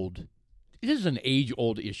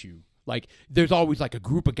age-old issue. Like there's always like a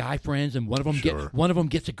group of guy friends, and one of them Sure.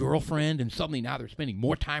 gets a girlfriend, and suddenly now they're spending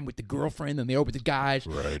more time with the girlfriend than they are with the guys,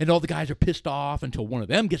 Right. and all the guys are pissed off until one of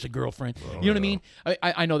them gets a girlfriend. You know what I mean?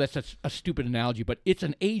 I know that's a stupid analogy, but it's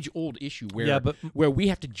an age-old issue where Yeah, but where we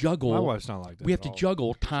have to juggle. My wife's not like that. We have at to all.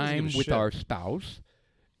 juggle give time a with shit. our spouse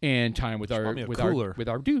and time with our bought me a with cooler.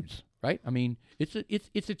 our dudes, right? I mean, it's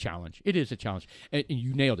a challenge. It is a challenge, and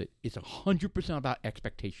you nailed it. It's 100% about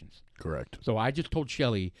expectations. Correct. So I just told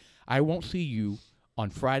Shelly, I won't see you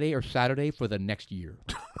on Friday or Saturday for the next year.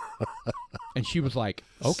 And she was like,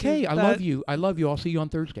 "Okay, See, I love you. I love you. I'll see you on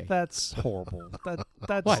Thursday." That's horrible.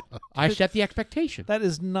 That's What? I set the expectation. That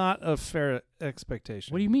is not a fair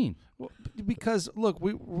expectation. What do you mean? Well, because look,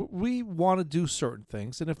 we want to do certain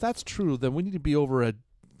things, and if that's true, then we need to be over at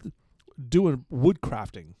doing wood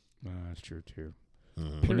crafting. That's true too.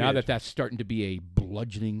 Mhm. But now Period. that's starting to be a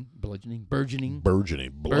burgeoning. Bludgeoning.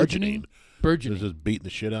 This is beating the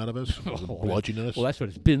shit out of us. Bludgeoning us. Well, that's what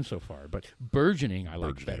it's been so far. But burgeoning, I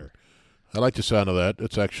like Burgeoning. better. I like the sound of that.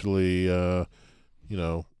 It's actually, the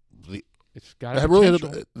It's got a I really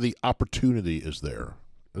potential. the opportunity is there.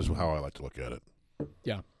 Is how I like to look at it.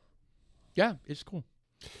 Yeah, it's cool.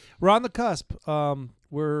 We're on the cusp.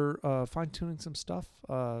 We're fine tuning some stuff.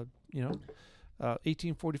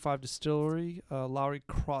 1845 Distillery, Lowry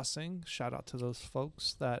Crossing. Shout out to those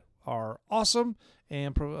folks that are awesome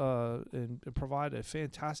and provide a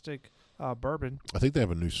fantastic bourbon. I think they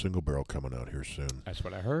have a new single barrel coming out here soon. That's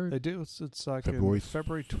what I heard. They do. It's like February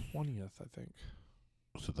February 20th, I think.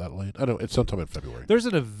 Is it that late? I don't. It's sometime in February. There's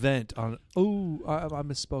an event on. Oh, I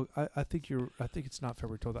misspoke. I think I think it's not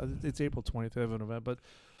February 12th. It's April 20th. They have an event, but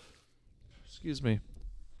excuse me.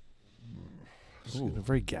 Ooh.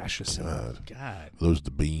 Very gaseous. God. God. Those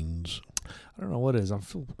the beans. I don't know what it is. I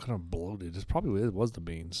feel kind of bloated. It was the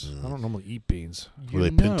beans. I don't normally eat beans. Were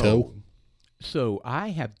they Pinto? So I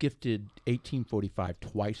have gifted 1845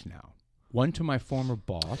 twice now. One to my former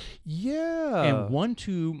boss, Yeah. and one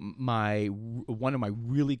to one of my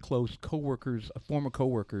really close coworkers, former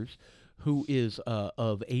coworkers, who is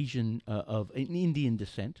of Asian of Indian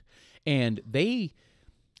descent, and they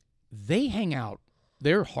hang out.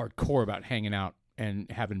 They're hardcore about hanging out and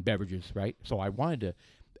having beverages, right? So I wanted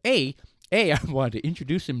to, I wanted to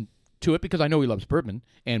introduce him to it because I know he loves bourbon,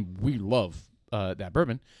 and we love that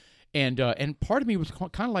bourbon, and part of me was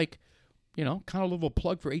kind of like, kind of a little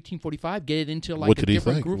plug for 1845, get it into like What a did he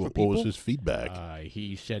different think? group of What people. was his feedback?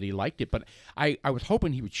 He said he liked it, but I was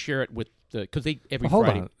hoping he would share it with because every Well, hold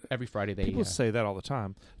Friday on. every Friday they People say that all the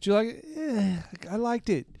time. Did you like it? I liked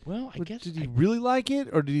it. well I But guess did he really like it,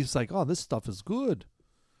 or did he just like, oh, this stuff is good?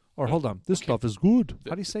 Or hold on, this stuff is good.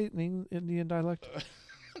 How do you say it in Indian dialect?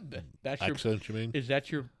 that's your Accent, you mean? is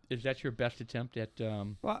that your Is that your best attempt at?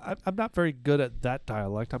 Well, I'm not very good at that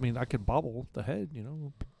dialect. I mean, I can bobble the head,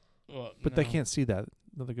 but they can't see that.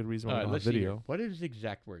 Another good reason why I don't have See here. video. What is the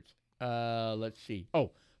exact words? Let's see.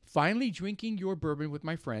 Oh, finally drinking your bourbon with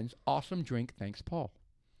my friends. Awesome drink. Thanks, Paul.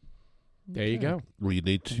 There you go. Well, you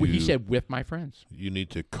need to. He said with my friends. You need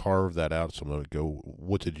to carve that out. So I'm going to go.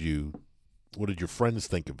 What did your friends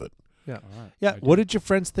think of it? Yeah. All right. Yeah. What did your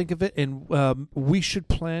friends think of it? And we should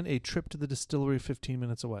plan a trip to the distillery 15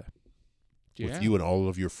 minutes away. Yeah. With you and all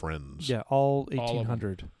of your friends. Yeah, all All of them.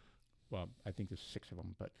 1,800. Well, I think there's 6 of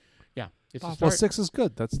them, but yeah, it's a Well, start. 6 is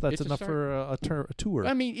good. That's It's a enough start. for a tour.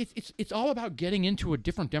 I mean, it's all about getting into a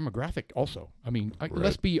different demographic. Also, I mean, Right.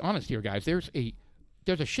 let's be honest here, guys. There's a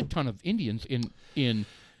shit ton of Indians in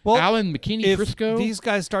Well, Allen, McKinney, if Frisco. these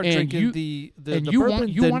guys start and drinking you- the and the you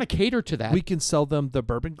bourbon, then want to cater to that. we can sell them the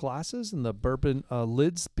bourbon glasses and the bourbon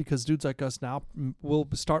lids because dudes like us now will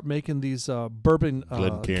start making these bourbon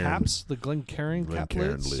Glencairn. caps, the Glencairn cap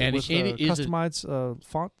Glencairn lids lids. And with it is a- customized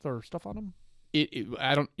font or stuff on them.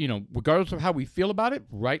 I don't, regardless of how we feel about it,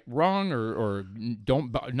 right, wrong, or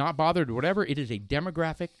not bothered or whatever, it is a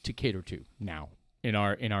demographic to cater to now in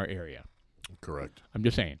our area. Correct. I'm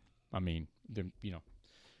just saying. I mean,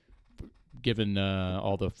 given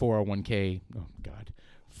all the 401k, oh God,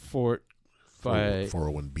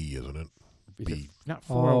 401B, isn't it? is B. it not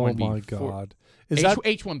Oh 401b. my God! Is that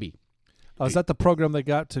H1B? is that the program they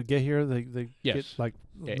got to get here? They Yes. get like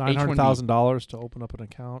Yeah, $900,000 to open up an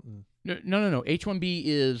account and. No. H1B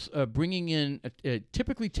is bringing in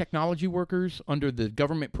typically technology workers under the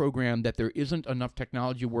government program that there isn't enough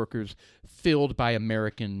technology workers filled by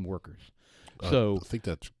American workers. So I think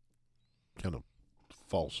that's kind of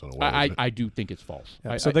false in a way. isn't it? I do think it's false.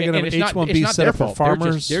 Yeah, so they're gonna and have it's not- H-1B it's not set their up for fault.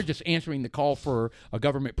 farmers? They're just answering the call for a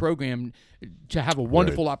government program to have a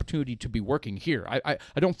wonderful opportunity to be working here. I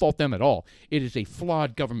don't fault them at all. It is a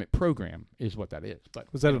flawed government program, is what that is.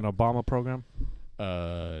 But Was that an Obama program?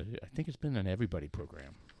 I think it's been an everybody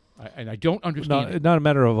program, and I don't understand. No, not a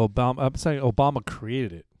matter of Obama. I'm saying Obama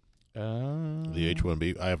created it. The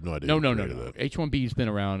H-1B? I have no idea. No. who created that. H-1B's been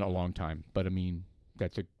around a long time, but I mean,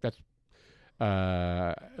 that's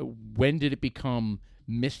when did it become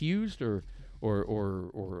misused or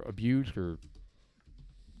abused or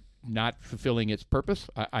not fulfilling its purpose?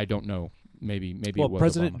 I don't know. Maybe Well, it was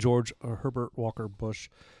President Obama. George Herbert Walker Bush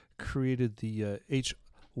created the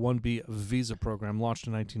H-1B visa program, launched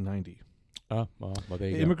in 1990. Well, there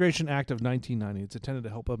you The go. Immigration Act of 1990. It's intended to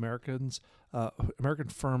help American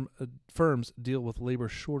firms deal with labor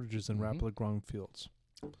shortages in rapidly growing fields,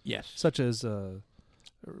 Yes. such as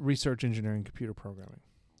research, engineering, computer programming.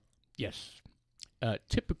 Yes.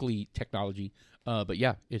 Typically technology, but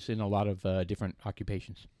yeah, it's in a lot of different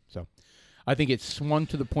occupations. So I think it's swung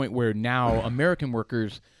to the point where now American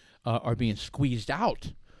workers are being squeezed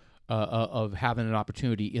out of having an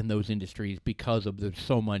opportunity in those industries because of the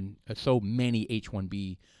so many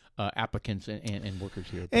H-1B applicants and workers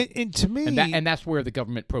here. And to me, And that's where the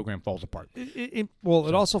government program falls apart. it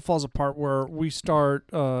also falls apart where we start.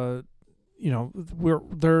 Where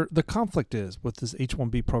the conflict is with this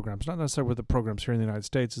H-1B programs, not necessarily with the programs here in the United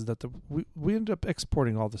States, is that we end up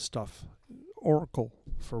exporting all this stuff. Oracle,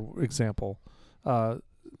 for example,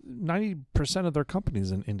 90% of their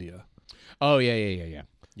companies in India. Oh yeah.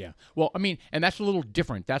 Well, I mean, and that's a little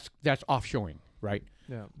different. That's offshoring, right?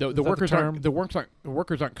 Yeah, The workers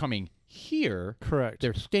aren't coming here. correct.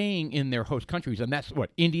 They're staying in their host countries, and that's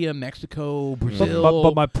what India, Mexico, Brazil.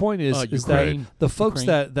 But my point is Ukraine, that the folks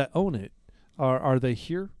Ukraine. that own it are they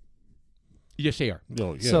here? Yes, they are,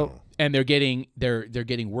 No, yeah. So- and they're getting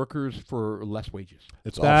workers for less wages.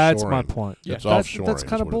 it's That's offshoring. my point. It's That's offshoring. kind is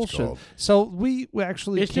of what it's bullshit. called. So we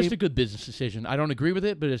actually It's just a good business decision. I don't agree with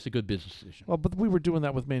it, but it's a good business decision. well, but we were doing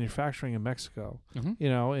that with manufacturing in Mexico. Mhm.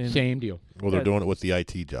 And Same deal. Well, they're Yeah. doing it with the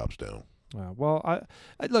IT jobs now. well,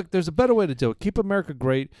 I look. There's a better way to do it. Keep America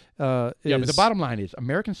great. Yeah, but the bottom line is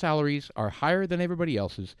American salaries are higher than everybody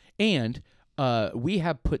else's, and we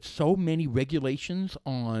have put so many regulations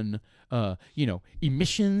on,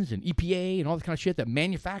 emissions and EPA and all this kind of shit that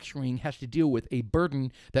manufacturing has to deal with a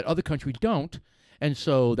burden that other countries don't, and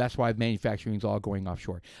so that's why manufacturing is all going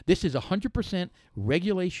offshore. This is 100%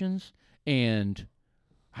 regulations, and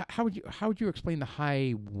how would you explain the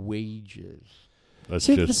high wages? That's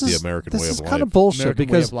See, just the American way This of is life. kind of bullshit American way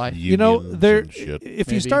because of life. Unions there. and shit. If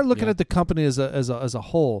you Maybe, start looking yeah. at the company as a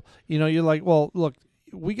whole, you're like, well, look,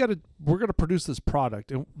 we're gonna produce this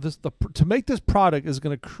product, and to make this product is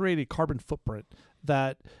going to create a carbon footprint.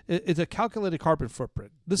 that it's a calculated carbon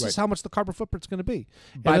footprint. This is how much the carbon footprint's going to be.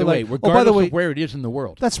 By the way, regardless of where it is in the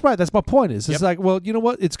world. That's right. That's my point. It's like, well, you know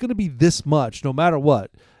what? It's going to be this much no matter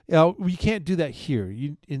what. We can't do that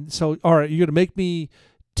here. So, all right, you're going to make me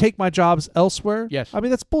take my jobs elsewhere? Yes. I mean,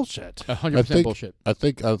 that's bullshit. 100% bullshit. I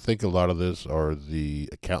think a lot of this are the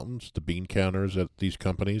accountants, the bean counters at these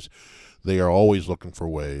companies. They are always looking for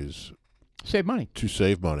ways Save money. to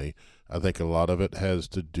save money. I think a lot of it has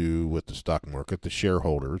to do with the stock market, the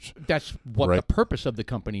shareholders. That's what the purpose of the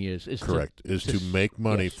company is Correct. To make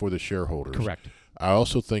money for the shareholders. Correct. I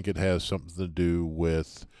also think it has something to do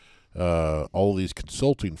with all these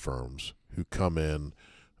consulting firms who come in.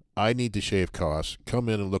 I need to shave costs. Come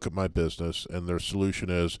in and look at my business, and their solution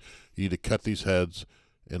is you need to cut these heads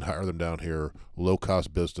and hire them down here. Low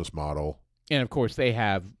cost business model. And of course, they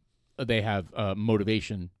have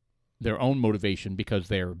motivation. Their own motivation, because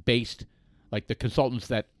they're based, like the consultants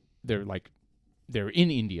that they're in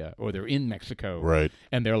India or they're in Mexico, Right?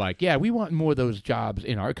 And they're like, yeah, we want more of those jobs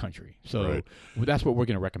in our country, so that's what we're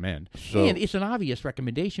going to recommend. So, and it's an obvious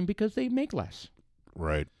recommendation because they make less.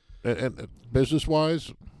 Right, and business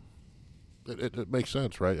wise, it makes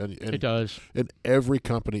sense, right? And it does. And every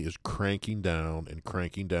company is cranking down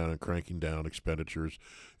expenditures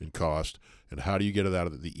and cost. And how do you get it out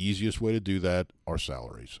of it? The easiest way to do that are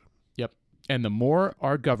salaries. Yep. And the more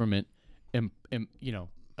our government,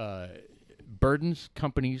 burdens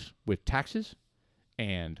companies with taxes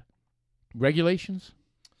and regulations,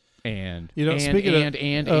 and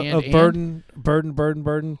burden.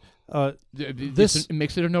 This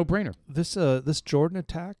makes it a no-brainer. This Jordan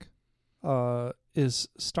attack is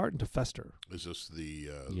starting to fester. Is this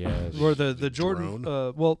the yes. Where the Jordan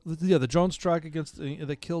drone? the drone strike against that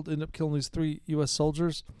ended up killing these 3 U.S.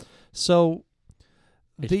 soldiers. So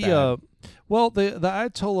it's the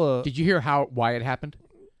Ayatollah. Did you hear why it happened?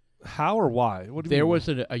 How or why? What do you there mean? was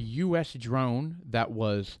a U.S. drone that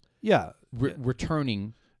was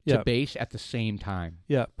returning to base at the same time.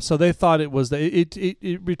 Yeah, so they thought it was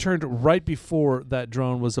it returned right before that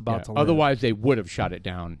drone was about to land. Otherwise, they would have shot it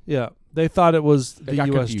down. Yeah, they thought it was the U.S.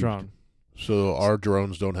 confused. drone. So our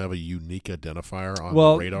drones don't have a unique identifier on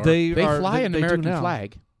the radar? They fly an American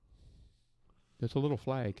flag. There's a little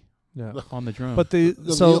flag on the drone. But they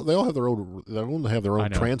all have their own. They don't have their own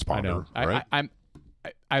transponder, right?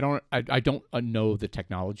 I don't know the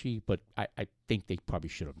technology, but I think they probably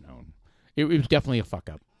should have known. It was definitely a fuck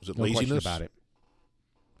up. Was it no laziness? question about it.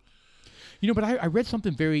 But I read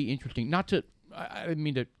something very interesting. I didn't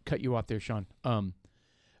mean to cut you off there, Sean.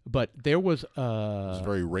 But there was it's a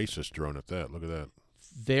very racist drone at that. Look at that.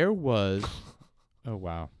 There was oh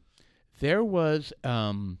wow. There was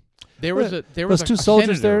those two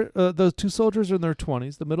soldiers there. Those 2 soldiers are in their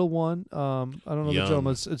 20s. The middle one, I don't know the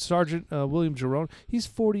gentleman. It's Sergeant William Jerome. He's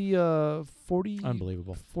 40,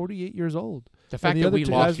 unbelievable, 48 years old. The fact and the that other we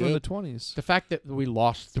 2 lost guys were in the 20s. The fact that we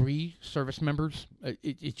lost 3 service members,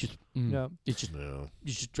 it just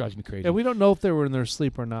drives me crazy. Yeah, we don't know if they were in their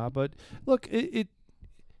sleep or not. But look,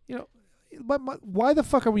 why the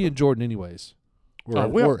fuck are we in Jordan anyways?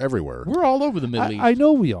 We're everywhere. We're all over the Middle East. I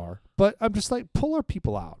know we are, but I'm just like, pull our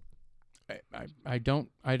people out. I don't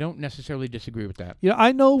necessarily disagree with that.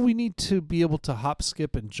 I know we need to be able to hop,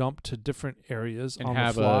 skip, and jump to different areas and on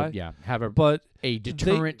have the fly. A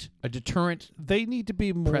deterrent. A deterrent. They need to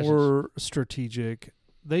be more strategic.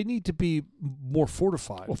 They need to be more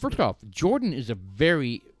fortified. Well, first off, Jordan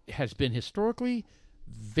has been historically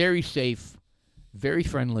very safe, very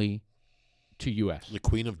friendly to U.S. The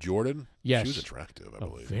Queen of Jordan? Yes. She was attractive, I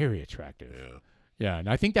believe. Very attractive. Yeah. Yeah, and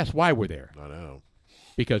I think that's why we're there. I know.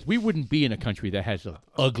 Because we wouldn't be in a country that has an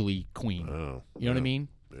ugly queen. Oh, you know what I mean?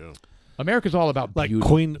 Yeah. America's all about like beauty.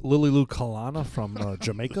 Queen Lililu Kalana from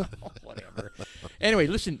Jamaica. Whatever. Anyway,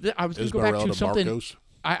 listen, I was going to go back to something.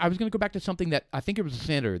 I was going to go back to something that I think it was a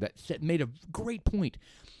senator that made a great point.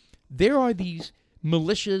 There are these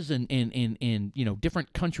militias and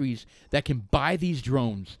different countries that can buy these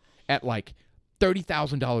drones at like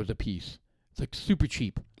 $30,000 a piece. It's like super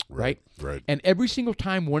cheap, right? Right. And every single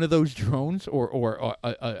time one of those drones or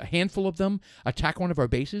a handful of them attack one of our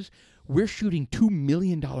bases, we're shooting $2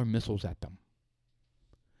 million missiles at them.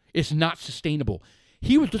 It's not sustainable.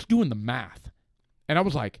 He was just doing the math. And I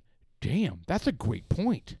was like, damn, that's a great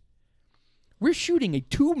point. We're shooting a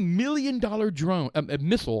 $2 million drone, a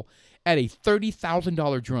missile at a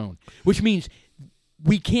 $30,000 drone, which means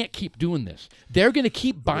we can't keep doing this. They're going to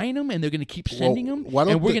keep buying them, and they're going to keep sending them,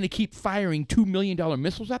 and we're going to keep firing $2 million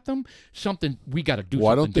missiles at them. We got to do something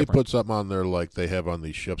Why don't they different. put something on there like they have on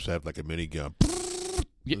these ships that have like a minigun?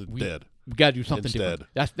 Dead. We got to do something different.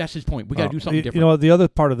 That's his point. We got to do something different. The other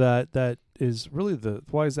part of that is really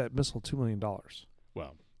why is that missile $2 million?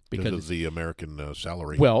 Well, because of the American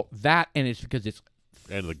salary. Well, that and it's because it's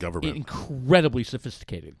and the government. incredibly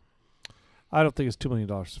sophisticated. I don't think it's $2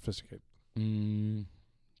 million sophisticated.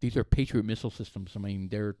 These are Patriot missile systems. I mean,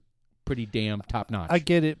 they're pretty damn top notch. I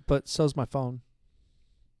get it, but so's my phone.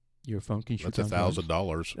 Your phone can shoot. That's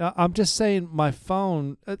 $1,000. I'm just saying, my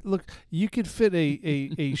phone. Look, you could fit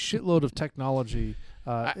a shitload of technology.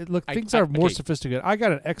 Things are more sophisticated. I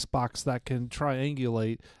got an Xbox that can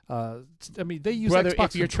triangulate. I mean, they use Xbox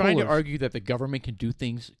if you're trying to argue that the government can do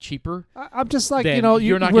things cheaper, I'm just like, then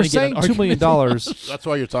you're not we're gonna get an saying $2 million. That's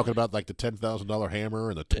why you're talking about like the $10,000 hammer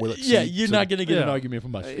and the toilet seats. Yeah, you're not going to get an argument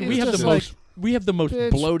from us. We have the most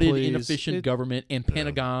bitch, bloated, please. inefficient government and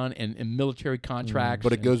Pentagon and military contracts.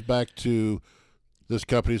 But it goes back to this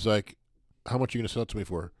company's like, how much are you going to sell it to me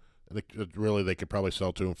for? And they could probably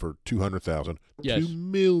sell to them for $200,000. Yes. $2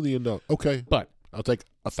 million. Okay, but I'll take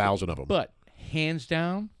 1,000 of them. But hands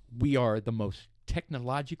down, we are the most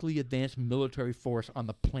technologically advanced military force on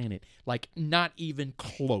the planet. Like, not even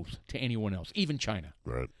close to anyone else, even China.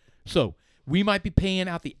 Right. So we might be paying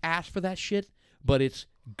out the ass for that shit, but it's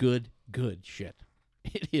good shit.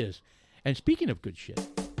 It is. And speaking of good shit.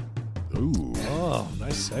 Ooh. Oh,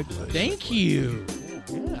 nice segue. Thank you.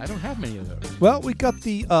 Yeah, I don't have many of those. Well, we got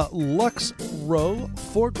the Lux Row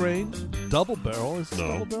 4-grain double barrel. Is this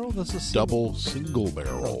double barrel? This is double single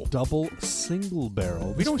barrel. Double single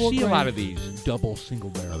barrel. We don't see a lot of these double single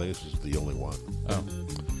barrel. I think this is the only one. Oh.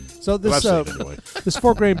 So this Anyway. this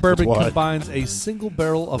 4-grain bourbon combines a single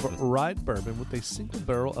barrel of rye bourbon with a single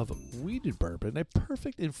barrel of wheated bourbon, a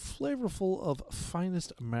perfect and flavorful of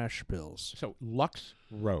finest mash bills. So Lux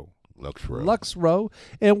Row. Lux Row.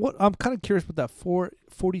 And what I'm kind of curious what that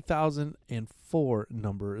 40,004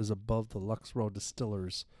 number is above the Lux Row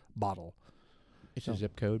Distillers bottle. It's a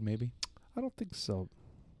zip code, maybe? I don't think so.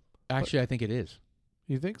 Actually, I think it is.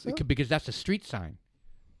 You think so? Because that's a street sign.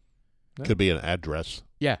 Could be an address.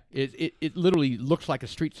 Yeah, it literally looks like a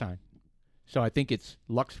street sign. So I think it's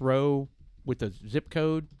Lux Row with a zip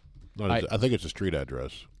code. No, I think it's a street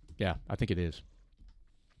address. Yeah, I think it is.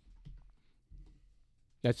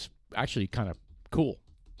 That's actually kind of cool,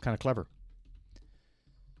 kind of clever.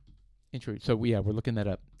 So we're looking that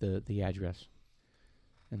up, the address,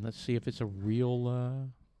 and let's see if it's a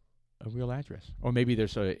real address, or maybe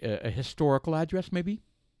there's a historical address, maybe.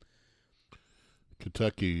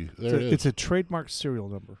 Kentucky. There it is. It's a trademark serial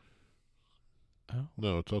number. Oh.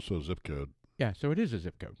 No, it's also a zip code. Yeah, so it is a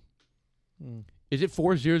zip code. Is it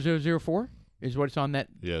 40004? Is what it's on that?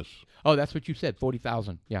 Yes. Oh, that's what you said.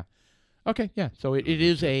 40,000. Yeah. Okay. Yeah. So it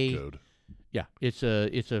is a code. Yeah. It's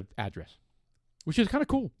a address, which is kind of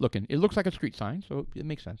cool looking. It looks like a street sign, so it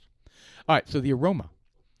makes sense. All right. So the aroma,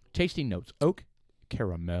 tasting notes: oak,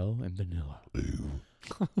 caramel, and vanilla. Ooh.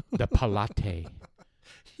 The palate.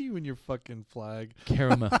 You and your fucking flag.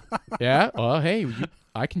 Caramel. Yeah. Well, hey,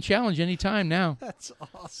 I can challenge any time now. That's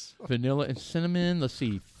awesome. Vanilla and cinnamon. Let's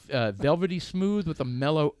see. Velvety smooth with a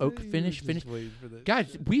mellow oak finish.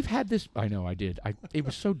 Guys, we've had this. I know I did. It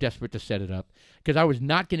was so desperate to set it up because I was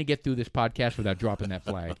not going to get through this podcast without dropping that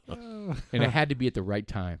flag. And it had to be at the right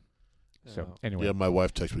time. So, anyway. Yeah, my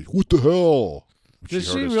wife texted me, "What the hell?" Did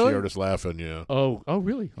she really? She heard us laughing, yeah. Oh,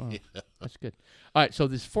 really? Oh, yeah. That's good. All right, so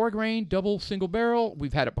this 4-grain double single barrel,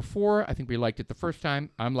 we've had it before. I think we liked it the first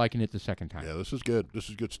time. I'm liking it the second time. Yeah, this is good. This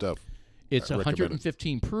is good stuff. It's I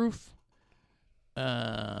 115 proof.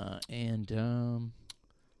 And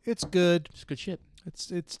it's good. It's good shit.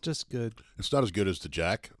 It's just good. It's not as good as the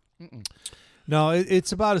Jack. No,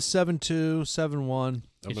 it's about a 7.2, 7.1.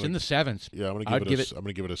 It's in the sevens. Yeah, I'm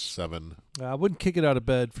gonna give it a 7. I wouldn't kick it out of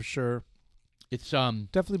bed for sure. It's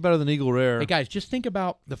definitely better than Eagle Rare. Hey guys, just think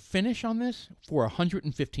about the finish on this for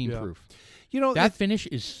 115 proof. You know that finish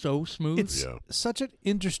is so smooth. It's such an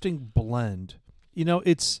interesting blend. You know,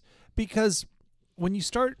 it's because when you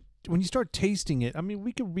start tasting it, I mean,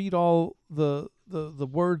 we could read all the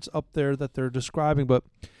words up there that they're describing, but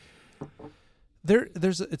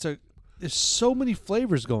there's so many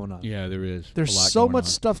flavors going on. Yeah, there is. There's so much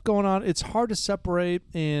stuff going on. It's hard to separate,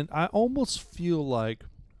 and I almost feel like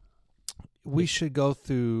we should go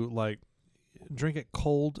through, like, drink it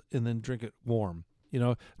cold and then drink it warm, you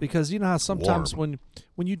know, because you know how sometimes when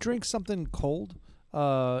you drink something cold,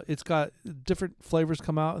 it's got different flavors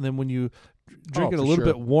come out, and then when you drink it a little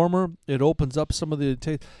bit warmer, it opens up some of the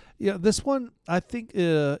taste. Yeah, this one, I think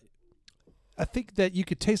that you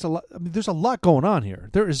could taste a lot. I mean, there's a lot going on here.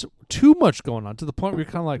 There is too much going on to the point where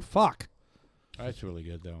you're kind of like, fuck. That's really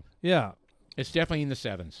good, though. Yeah. It's definitely in the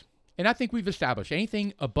sevens. And I think we've established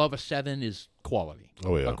anything above a 7 is quality.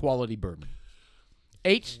 Oh, yeah. A quality bourbon.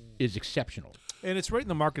 8 is exceptional. And it's right in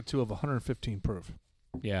the market, too, of 115 proof.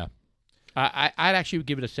 Yeah. I'd actually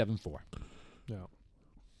give it a 7.4. Yeah.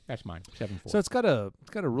 That's mine. 7.4. So it's got a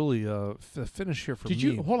really finish here for Did me.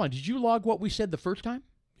 you hold on? Did you log what we said the first time?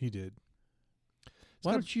 He did.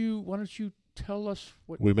 Why don't you tell us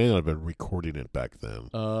what? We may not have been recording it back then.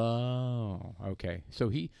 Oh, okay.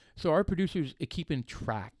 So our producers are keeping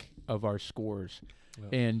track of our scores,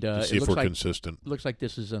 and To see it if looks we're like consistent. looks like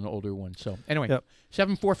this is an older one. So anyway, Yep.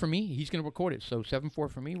 7.4 for me. He's going to record it. So 7.4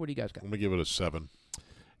 for me. What do you guys got? I'm gonna give it a 7.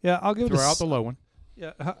 Yeah, I'll give Throw it out the low one.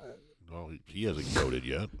 Yeah. Oh, he hasn't voted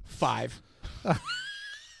yet. 5. No,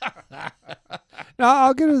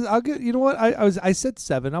 I'll get. You know what? I said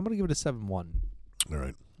 7. I'm gonna give it a 7.1. All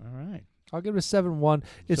right. All right. I'll give it a 7.1.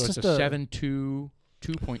 It's so just it's a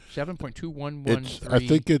 7.2.7.2113. I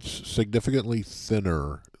think it's significantly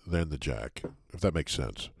thinner than the Jack, if that makes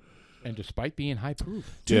sense. And despite being high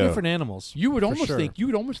proof, two Yeah. different animals. you would For almost sure.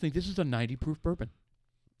 think this is a 90 proof bourbon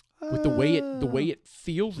with the way it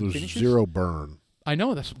feels and There's finishes. 0 burn. I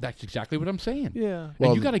know that's exactly what I'm saying. Yeah. And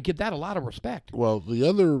Well, you got to give that a lot of respect. Well,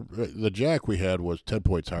 the Jack we had was 10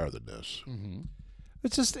 points higher than this. Mm-hmm.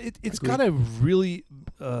 It's just it's Agreed. got a really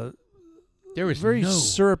There is very no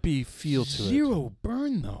syrupy feel to it. zero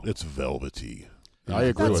burn though. It's velvety. Yeah. I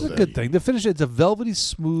agree That's with a that. good thing. The finish, it's a velvety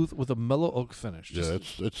smooth with a mellow oak finish. Yeah,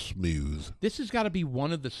 it's smooth. This has got to be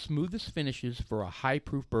one of the smoothest finishes for a high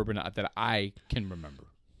proof bourbon that I can remember.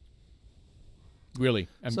 Really,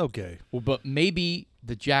 It's okay. well, but maybe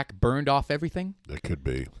the Jack burned off everything It could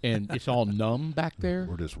be. and it's all numb back there.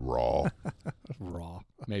 We're just raw. Raw.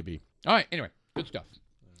 Maybe. All right. Anyway, good stuff.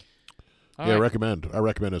 All Yeah, right. I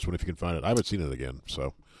recommend this one if you can find it. I haven't seen it again,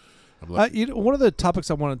 so. I'm One of the topics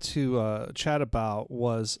I wanted to chat about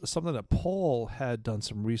was something that Paul had done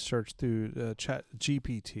some research through Chat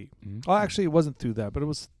GPT. Mhm. Oh, actually, it wasn't through that, but it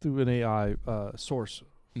was through an AI source,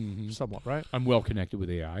 Mhm. somewhat, right? I'm well connected with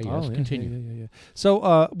AI. Yes. Oh, yeah, Continue. Yeah.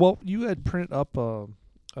 So, well, you had printed up a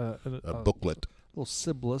booklet. little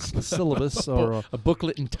syllabus or A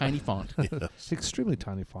booklet in tiny font. extremely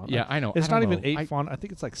tiny font. Yeah, I know. It's I don't not even know. 8 font. I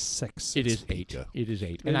think it's like 6. It is 8. Yeah. It is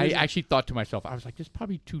 8. It And I is- actually thought to myself, I was like, this is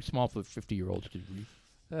probably too small for 50-year-olds to read.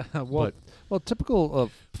 well, typical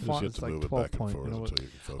of Just font have is to like move it 12 back and point. forth You know what? until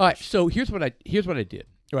you can focus. All right, so here's what I did.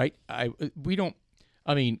 Right,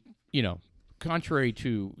 contrary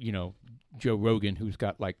to Joe Rogan, who's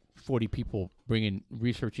got like 40 people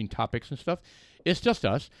researching topics and stuff, it's just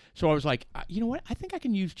us. So I was like, you know what? I think I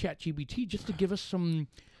can use ChatGPT just to give us some.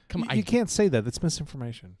 You can't say that. That's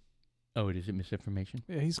misinformation. Oh, it isn't misinformation.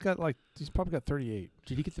 Yeah, he's probably got 38.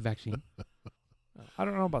 Did he get the vaccine? I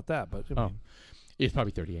don't know about that, but I Oh. mean, It's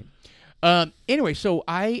probably 38. Anyway, so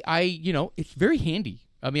I it's very handy.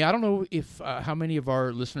 I mean, I don't know if how many of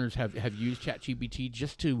our listeners have used ChatGPT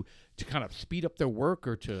just to kind of speed up their work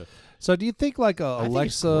or to. So do you think like think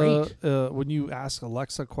it's Alexa, when you ask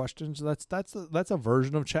Alexa questions, that's a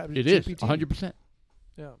version of ChatGPT? It is 100%.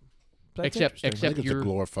 Yeah. That's Except- interesting. I think it's a you're-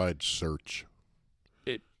 glorified search.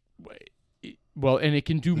 Well, and it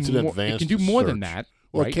can do It's an more. It advanced can do more than search. that.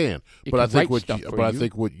 Well, right? it can, It but can I think write what stuff for I you.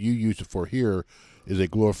 think what you use it for here is a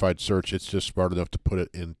glorified search. It's just smart enough to put it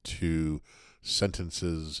into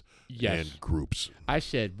sentences Yes. and groups. I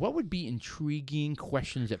said, what would be intriguing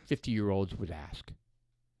questions that 50-year-olds would ask,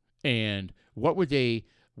 and what would they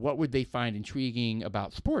find intriguing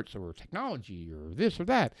about sports or technology or this or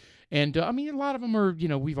that? And I mean, a lot of them are,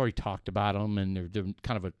 we've already talked about them, and they're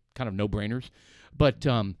kind of no-brainers. But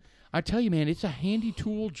I tell you, man, it's a handy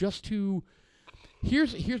tool just to.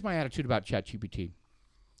 Here's my attitude about ChatGPT.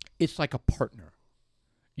 It's like a partner.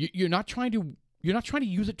 You're not trying to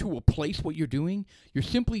use it to replace what you're doing. You're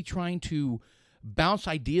simply trying to bounce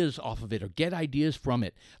ideas off of it or get ideas from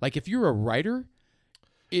it. Like if you're a writer,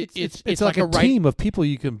 it's like a team of people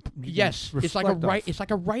you can. Yes, it's like it's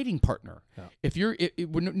like a writing partner. Yeah. If you're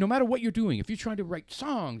no matter what you're doing, if you're trying to write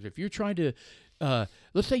songs, if you're trying to,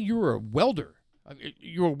 let's say you're a welder,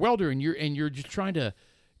 and you're just trying to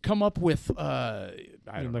come up with I don't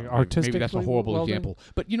Like know, maybe that's a artistically horrible welding? example,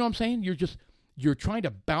 but you know what I'm saying. You're trying to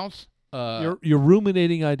bounce. You're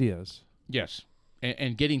ruminating ideas. Yes,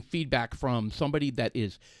 and getting feedback from somebody that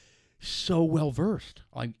is so well versed.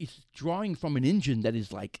 Like it's drawing from an engine that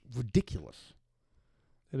is like ridiculous.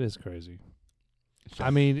 It is crazy. So- I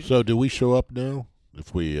mean, So, do we show up now?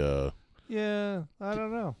 If we, yeah, I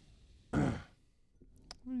don't know.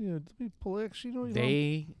 Let me pull it. Actually, no,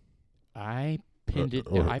 I pinned it.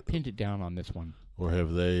 or- I pinned it down on this one, or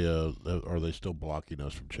have they? Are they still blocking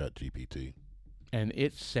us from ChatGPT? and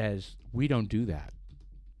it says we don't do that.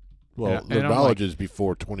 Well, And the I'm knowledge is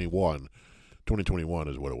before 2021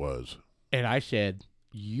 is what it was. And I said,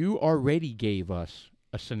 you already gave us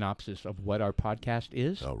a synopsis of what our podcast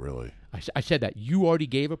is. Oh, really? I said that. You already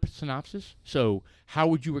gave a synopsis, so how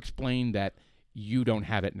would you explain that you don't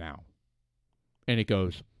have it now? And it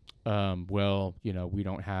goes, well, we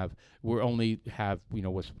don't have, we only have,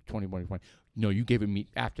 what's 21, 20. No, you gave it me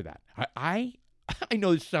after that. I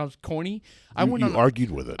know this sounds corny. You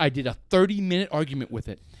argued with it. I did a 30-minute argument with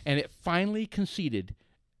it, and it finally conceded.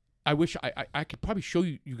 I wish I could probably show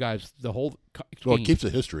you guys the whole exchange. Well, it keeps the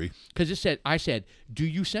history. Because I said, do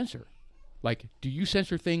you censor? Like, do you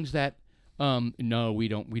censor things that, no, we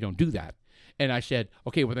don't do that. And I said,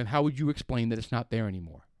 okay, well then how would you explain that it's not there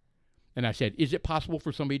anymore? And I said, is it possible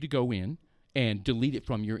for somebody to go in and delete it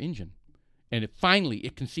from your engine? And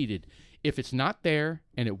it conceded, if it's not there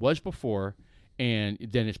and it was before, and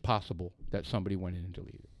then it's possible that somebody went in and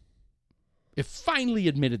deleted it. It finally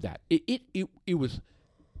admitted that. It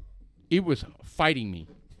was fighting me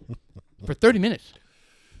for 30 minutes.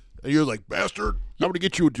 And you're like, bastard, I'm going to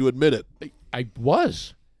get you to admit it. I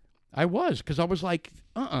was, because I was like,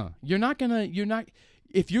 you're not,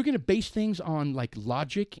 if you're going to base things on like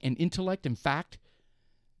logic and intellect and fact,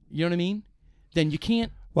 you know what I mean? Then you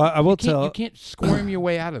can't. Well, I will tell. You can't squirm your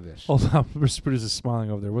way out of this. Hold on, Mr. Producer's smiling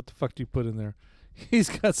over there. What the fuck do you put in there? He's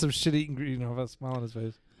got some shit-eating green of a smile on his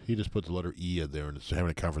face. He just put the letter E in there and is having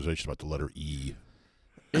a conversation about the letter E.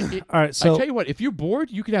 All right, so I tell you what, if you're bored,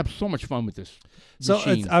 you could have so much fun with this. So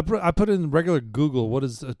machine. I put in regular Google, what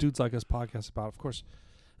is a Dudes Like Us podcast about? Of course,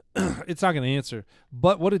 it's not going to answer.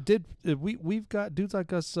 But what it did, we've got Dudes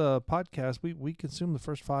Like Us podcast. We consume the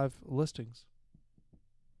first 5 listings.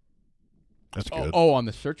 That's good. Oh, on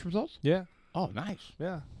the search results? Yeah. Oh, nice.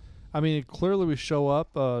 Yeah. I mean, clearly we show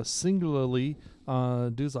up singularly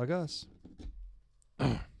Dudes Like Us.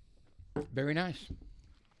 Very nice.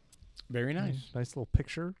 Very nice. Nice little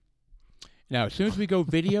picture. Now, as soon as we go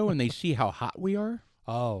video and they see how hot we are,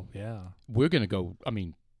 oh, yeah. we're going to go,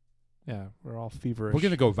 Yeah, we're all feverish. we're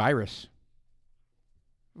going to go virus.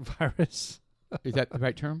 Virus? Is that the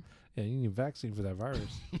right term? Yeah, you need a vaccine for that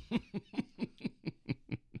virus.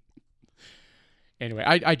 Anyway,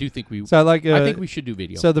 I do think we. So I think we should do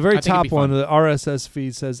video. So the very I think it'd top be one, fun. the RSS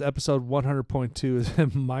feed says episode 100.2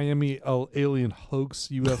 is Miami alien hoax,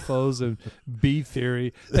 UFOs, and B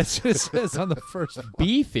theory. That just says on the first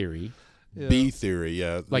B theory, Yeah. B theory,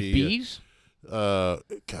 yeah. like bees.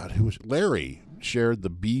 God, who was Larry shared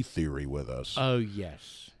the B theory with us. Oh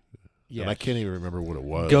yes. Yes. And I can't even remember what it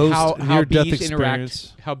was. Ghost how near-death bees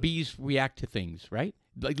experience. interact, how bees react to things, right?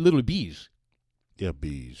 Like little bees. Yeah,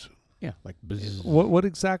 bees. Yeah, like buzz. What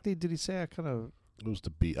exactly did he say? I kind of It was the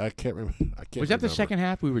bee. I can't remember. Was that the second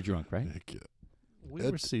half? We were drunk, right? we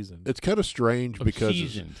were seasoned. It's kind of strange Oh, because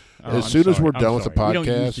seasoned. as soon as we're done with the we don't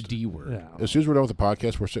use podcast- the D word. Yeah. as soon as we're done with the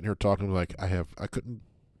podcast, we're sitting here talking like I couldn't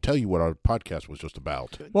tell you what our podcast was just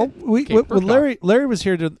about. Well, Okay, when first Larry was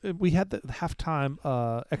here, we had the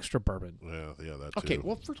halftime extra bourbon. Yeah, that Okay, too.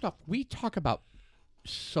 well, first off, we talk about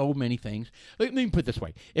so many things. Let me put it this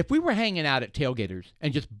way. If we were hanging out at tailgaters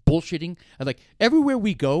and just bullshitting, and like everywhere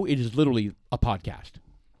we go, it is literally a podcast.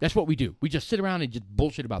 That's what we do. We just sit around and just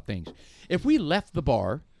bullshit about things. If we left the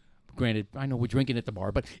bar, granted, I know we're drinking at the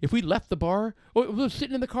bar, but if we left the bar, or we were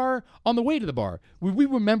sitting in the car on the way to the bar, would we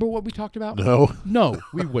remember what we talked about? No. No,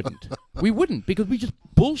 we wouldn't. We wouldn't, because we just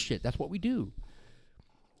bullshit. That's what we do.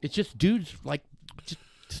 It's just dudes, like, just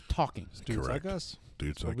talking. Dudes Correct. like us.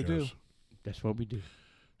 Dudes That's what like we do. us. That's what we do.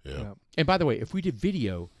 Yeah. And by the way, if we did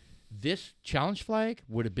video, this challenge flag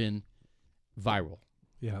would have been viral.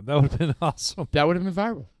 Yeah, that would have been awesome. That would have been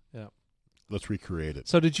viral. Yeah. Let's recreate it.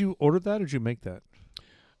 So did you order that or did you make that?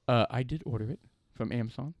 I did order it from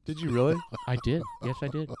Amazon. Did you really? I did. Yes, I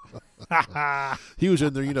did. He was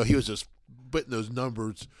in there, he was just putting those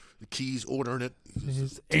numbers, the keys, ordering it.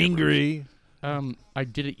 He's angry. I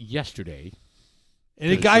did it yesterday.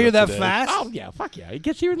 And it got here that today. fast? Oh yeah, fuck yeah! It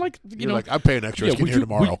gets here in like You're like, I'm paying extra. It's getting here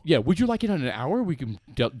tomorrow. Would you like it in an hour? We can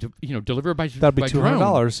deliver it by That'd be by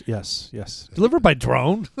 $200. Yes. Delivered by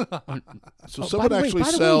drone. So Oh, someone by the way, actually by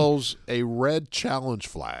the way- sells a red challenge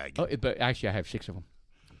flag. Oh, but actually, I have 6 of them.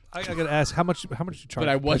 I got to ask how much you charge? But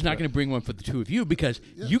I was for not that? going to bring one for the two of you because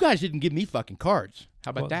you guys didn't give me fucking cards. How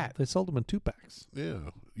about Well, that? They sold them in 2-packs. Yeah.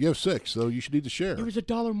 You have 6, so you should need to share. It was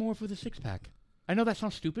 $1 more for the 6-pack. I know that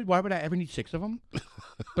sounds stupid. Why would I ever need 6 of them?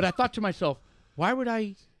 But I thought to myself, why would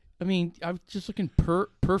I? I mean, I was just looking per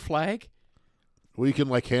flag. Well, you can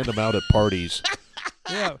hand them out at parties.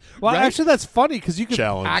 Yeah. Well, Right? actually, that's funny because you could.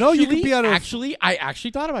 Challenge. No, you could be on a. I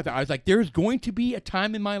actually thought about that. I was like, there's going to be a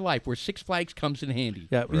time in my life where 6 Flags comes in handy.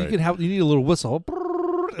 Yeah, you Right. can have. You need a little whistle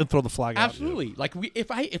and throw the flag out. Absolutely. Like we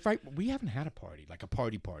haven't had a party, like a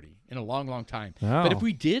party in a long, long time. No. But if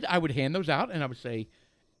we did, I would hand those out and I would say,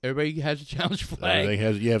 Everybody has a challenge flag. Everything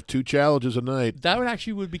has. You have 2 challenges a night. That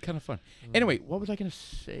would be kind of fun. Anyway, what was I going to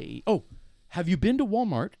say? Oh, have you been to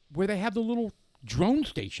Walmart where they have the little drone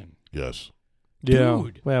station? Yes. Yeah.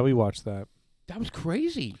 Dude. Well, we watched that. That was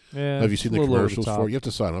crazy. Yeah. Have you seen a the little over commercials top. for it? You have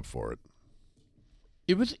to sign up for it.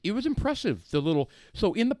 It was impressive.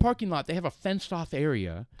 So in the parking lot they have a fenced off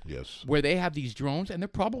area Yes. where they have these drones, and they're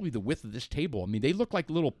probably the width of this table. I mean, they look like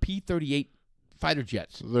little P-38 fighter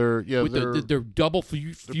jets. They're They're double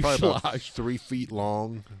they're probably about fuselage. 3 feet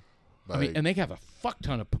long. I mean, and they have a fuck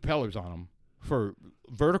ton of propellers on them for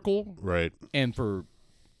vertical right. and for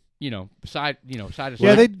side to side.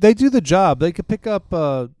 Yeah, they do the job. They could pick up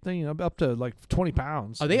up to like 20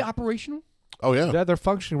 pounds. Are they operational? Oh yeah. Yeah, they're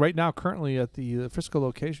functioning right now currently at the Frisco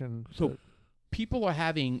location. So people are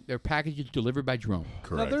having their packages delivered by drone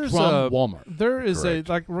Correct. Now, there's from Walmart. There is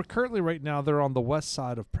Correct. currently right now they're on the west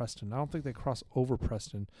side of Preston. I don't think they cross over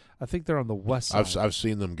Preston. I think they're on the west side. I've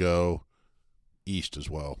seen them go east as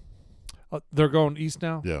well. They're going east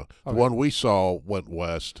now. Yeah. The Okay. one we saw went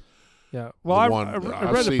west. Yeah. Well, The I one-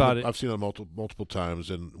 I read about it. I've seen it multiple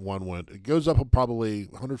times, and one went. It goes up probably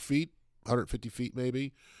 100 feet, 150 feet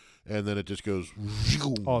maybe, and then it just goes.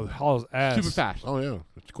 Oh, hauls ass. Super fast. Oh yeah,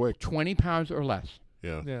 it's quick. 20 pounds or less.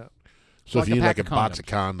 Yeah. Yeah. So Like if you a need pack like a of box of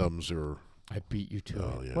condoms or I beat you to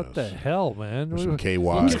it. yes. What the hell, man? Or some KY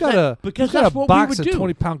Who's got a Because who's got that's a what we box would of do.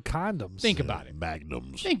 20-pound condoms? Think about it.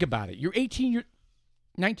 Magnums. Think about it. You're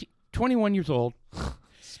 21 years old,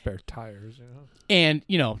 Spare tires. You know?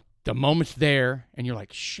 and the moment's there, and you're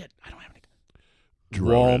like, shit, I don't have any.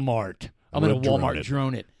 Drone it. Walmart. I'm I'm going to gonna Walmart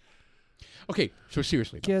drone it. Okay, so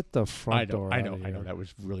seriously. Get the front door. I know. That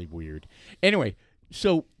was really weird. Anyway,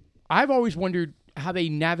 so I've always wondered how they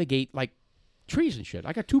navigate like trees and shit.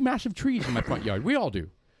 I got 2 massive trees in my front yard. We all do.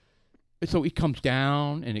 And so it comes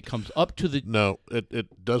down and it comes up to the No,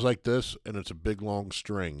 it does like this, and it's a big long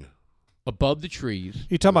string. above the trees.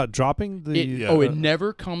 You talking about dropping the? It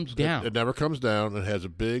never comes down. It never comes down. It has a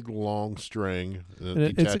big long string. And And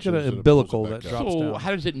it's detaches got an and it umbilical pulls it that back up. drops So down.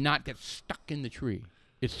 how does it not get stuck in the tree?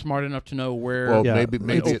 It's smart enough to know where. Well, Yeah. maybe An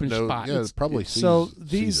it open knows. spot. Yeah, it probably sees. So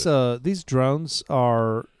sees these drones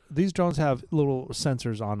have little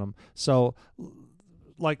sensors on them. So,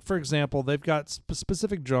 like for example, they've got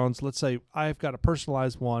specific drones. Let's say I've got a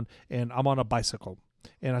personalized one, and I'm on a bicycle,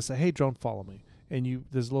 and I say, "Hey, drone, follow me." And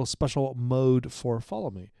there's a little special mode for follow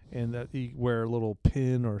me, and that you wear a little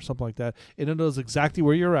pin or something like that, and it knows exactly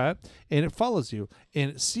where you're at, and it follows you,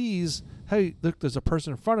 and it sees, hey, look, there's a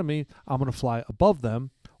person in front of me. I'm going to fly above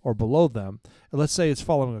them or below them. And let's say it's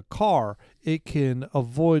following a car. It can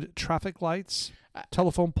avoid traffic lights,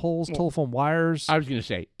 telephone poles, telephone wires. I was going to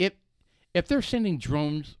say if they're sending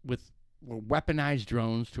drones with weaponized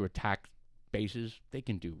drones to attack bases, they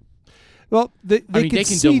can do. Well, they they can can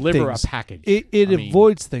see deliver things. a package. It I mean,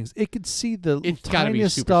 avoids things. It can see the It's gotta be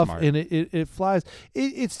tiniest super stuff, smart. and it flies.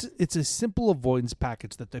 It's a simple avoidance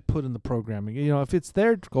package that they put in the programming. If it's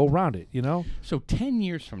there, go around it. So 10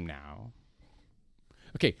 years from now,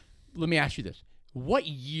 okay, let me ask you this: what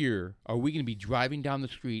year are we going to be driving down the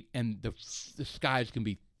street and the skies can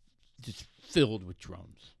be just filled with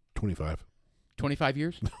drones? 25. 25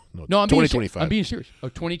 years? No, No, I'm being 2025. I'm being serious. Oh,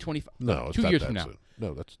 2025. No, it's 2 not years that from now. soon.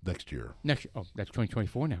 No, that's next year. Next year. Oh, that's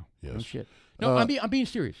 2024 now. Yes. Oh shit. No, I'm being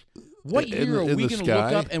serious. What in year are the we going to look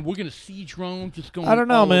sky? up and we're going to see drones just going? I don't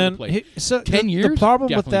know, all over man. the place? So 10 the years? problem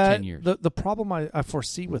with Definitely that, 10 years. the problem I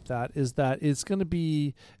foresee with that is that it's going to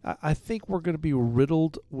be. I think we're going to be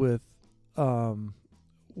riddled with Drone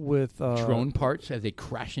parts as they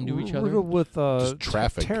crash into each other. riddled with Just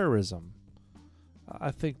traffic. terrorism.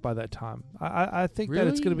 I think by that time, I think that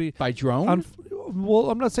it's going to be. by drone. Well,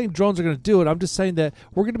 I'm not saying drones are going to do it. I'm just saying that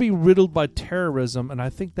we're going to be riddled by terrorism, and I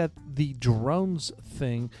think that the drones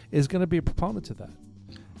thing is going to be a proponent to that.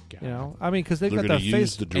 I mean, because they've They're got going that to face.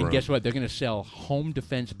 use the drone. And guess what? They're going to sell home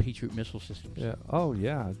defense Patriot missile systems. Yeah. Oh,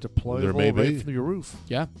 yeah. Deployable There may be. right from your roof.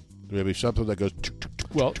 Yeah. Maybe something that goes. Tuk, tuk,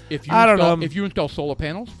 tuk. Well, if you I don't install, know. if you install solar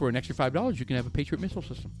panels for an extra $5, you can have a Patriot missile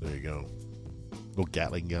system. There you go. Little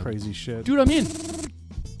Gatling gun. Crazy shit. Dude, I'm in.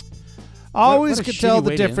 I always what a could tell shitty the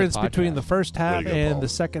way to end the difference between podcast. the first half Way to go, and Paul. the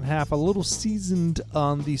second half. A little seasoned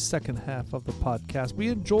on the second half of the podcast. We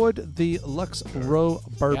enjoyed the Lux Row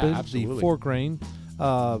Bourbon, the absolutely. 4-grain.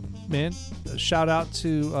 Man, shout out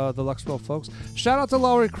to the Luxville folks. Shout out to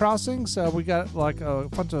Lowry Crossings. We got like a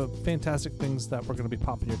bunch of fantastic things that we're going to be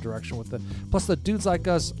popping your direction with it. Plus the Dudes Like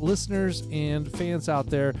Us listeners and fans out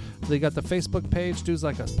there. They got the Facebook page, Dudes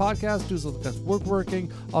Like Us Podcast, Dudes Like Us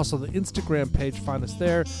Woodworking. Also the Instagram page, find us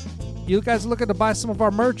there. You guys are looking to buy some of our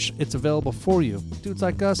merch, it's available for you. Dudes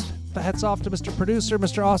Like Us, hats off to Mr. Producer,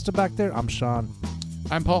 Mr. Austin back there. I'm Sean.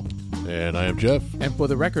 I'm Paul. And I am Jeff. And for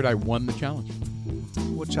the record, I won the challenge.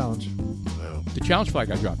 What challenge? Wow. The challenge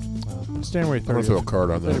flag I dropped. Stand where I'm going to throw a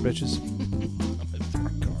card on Later, that. bitches.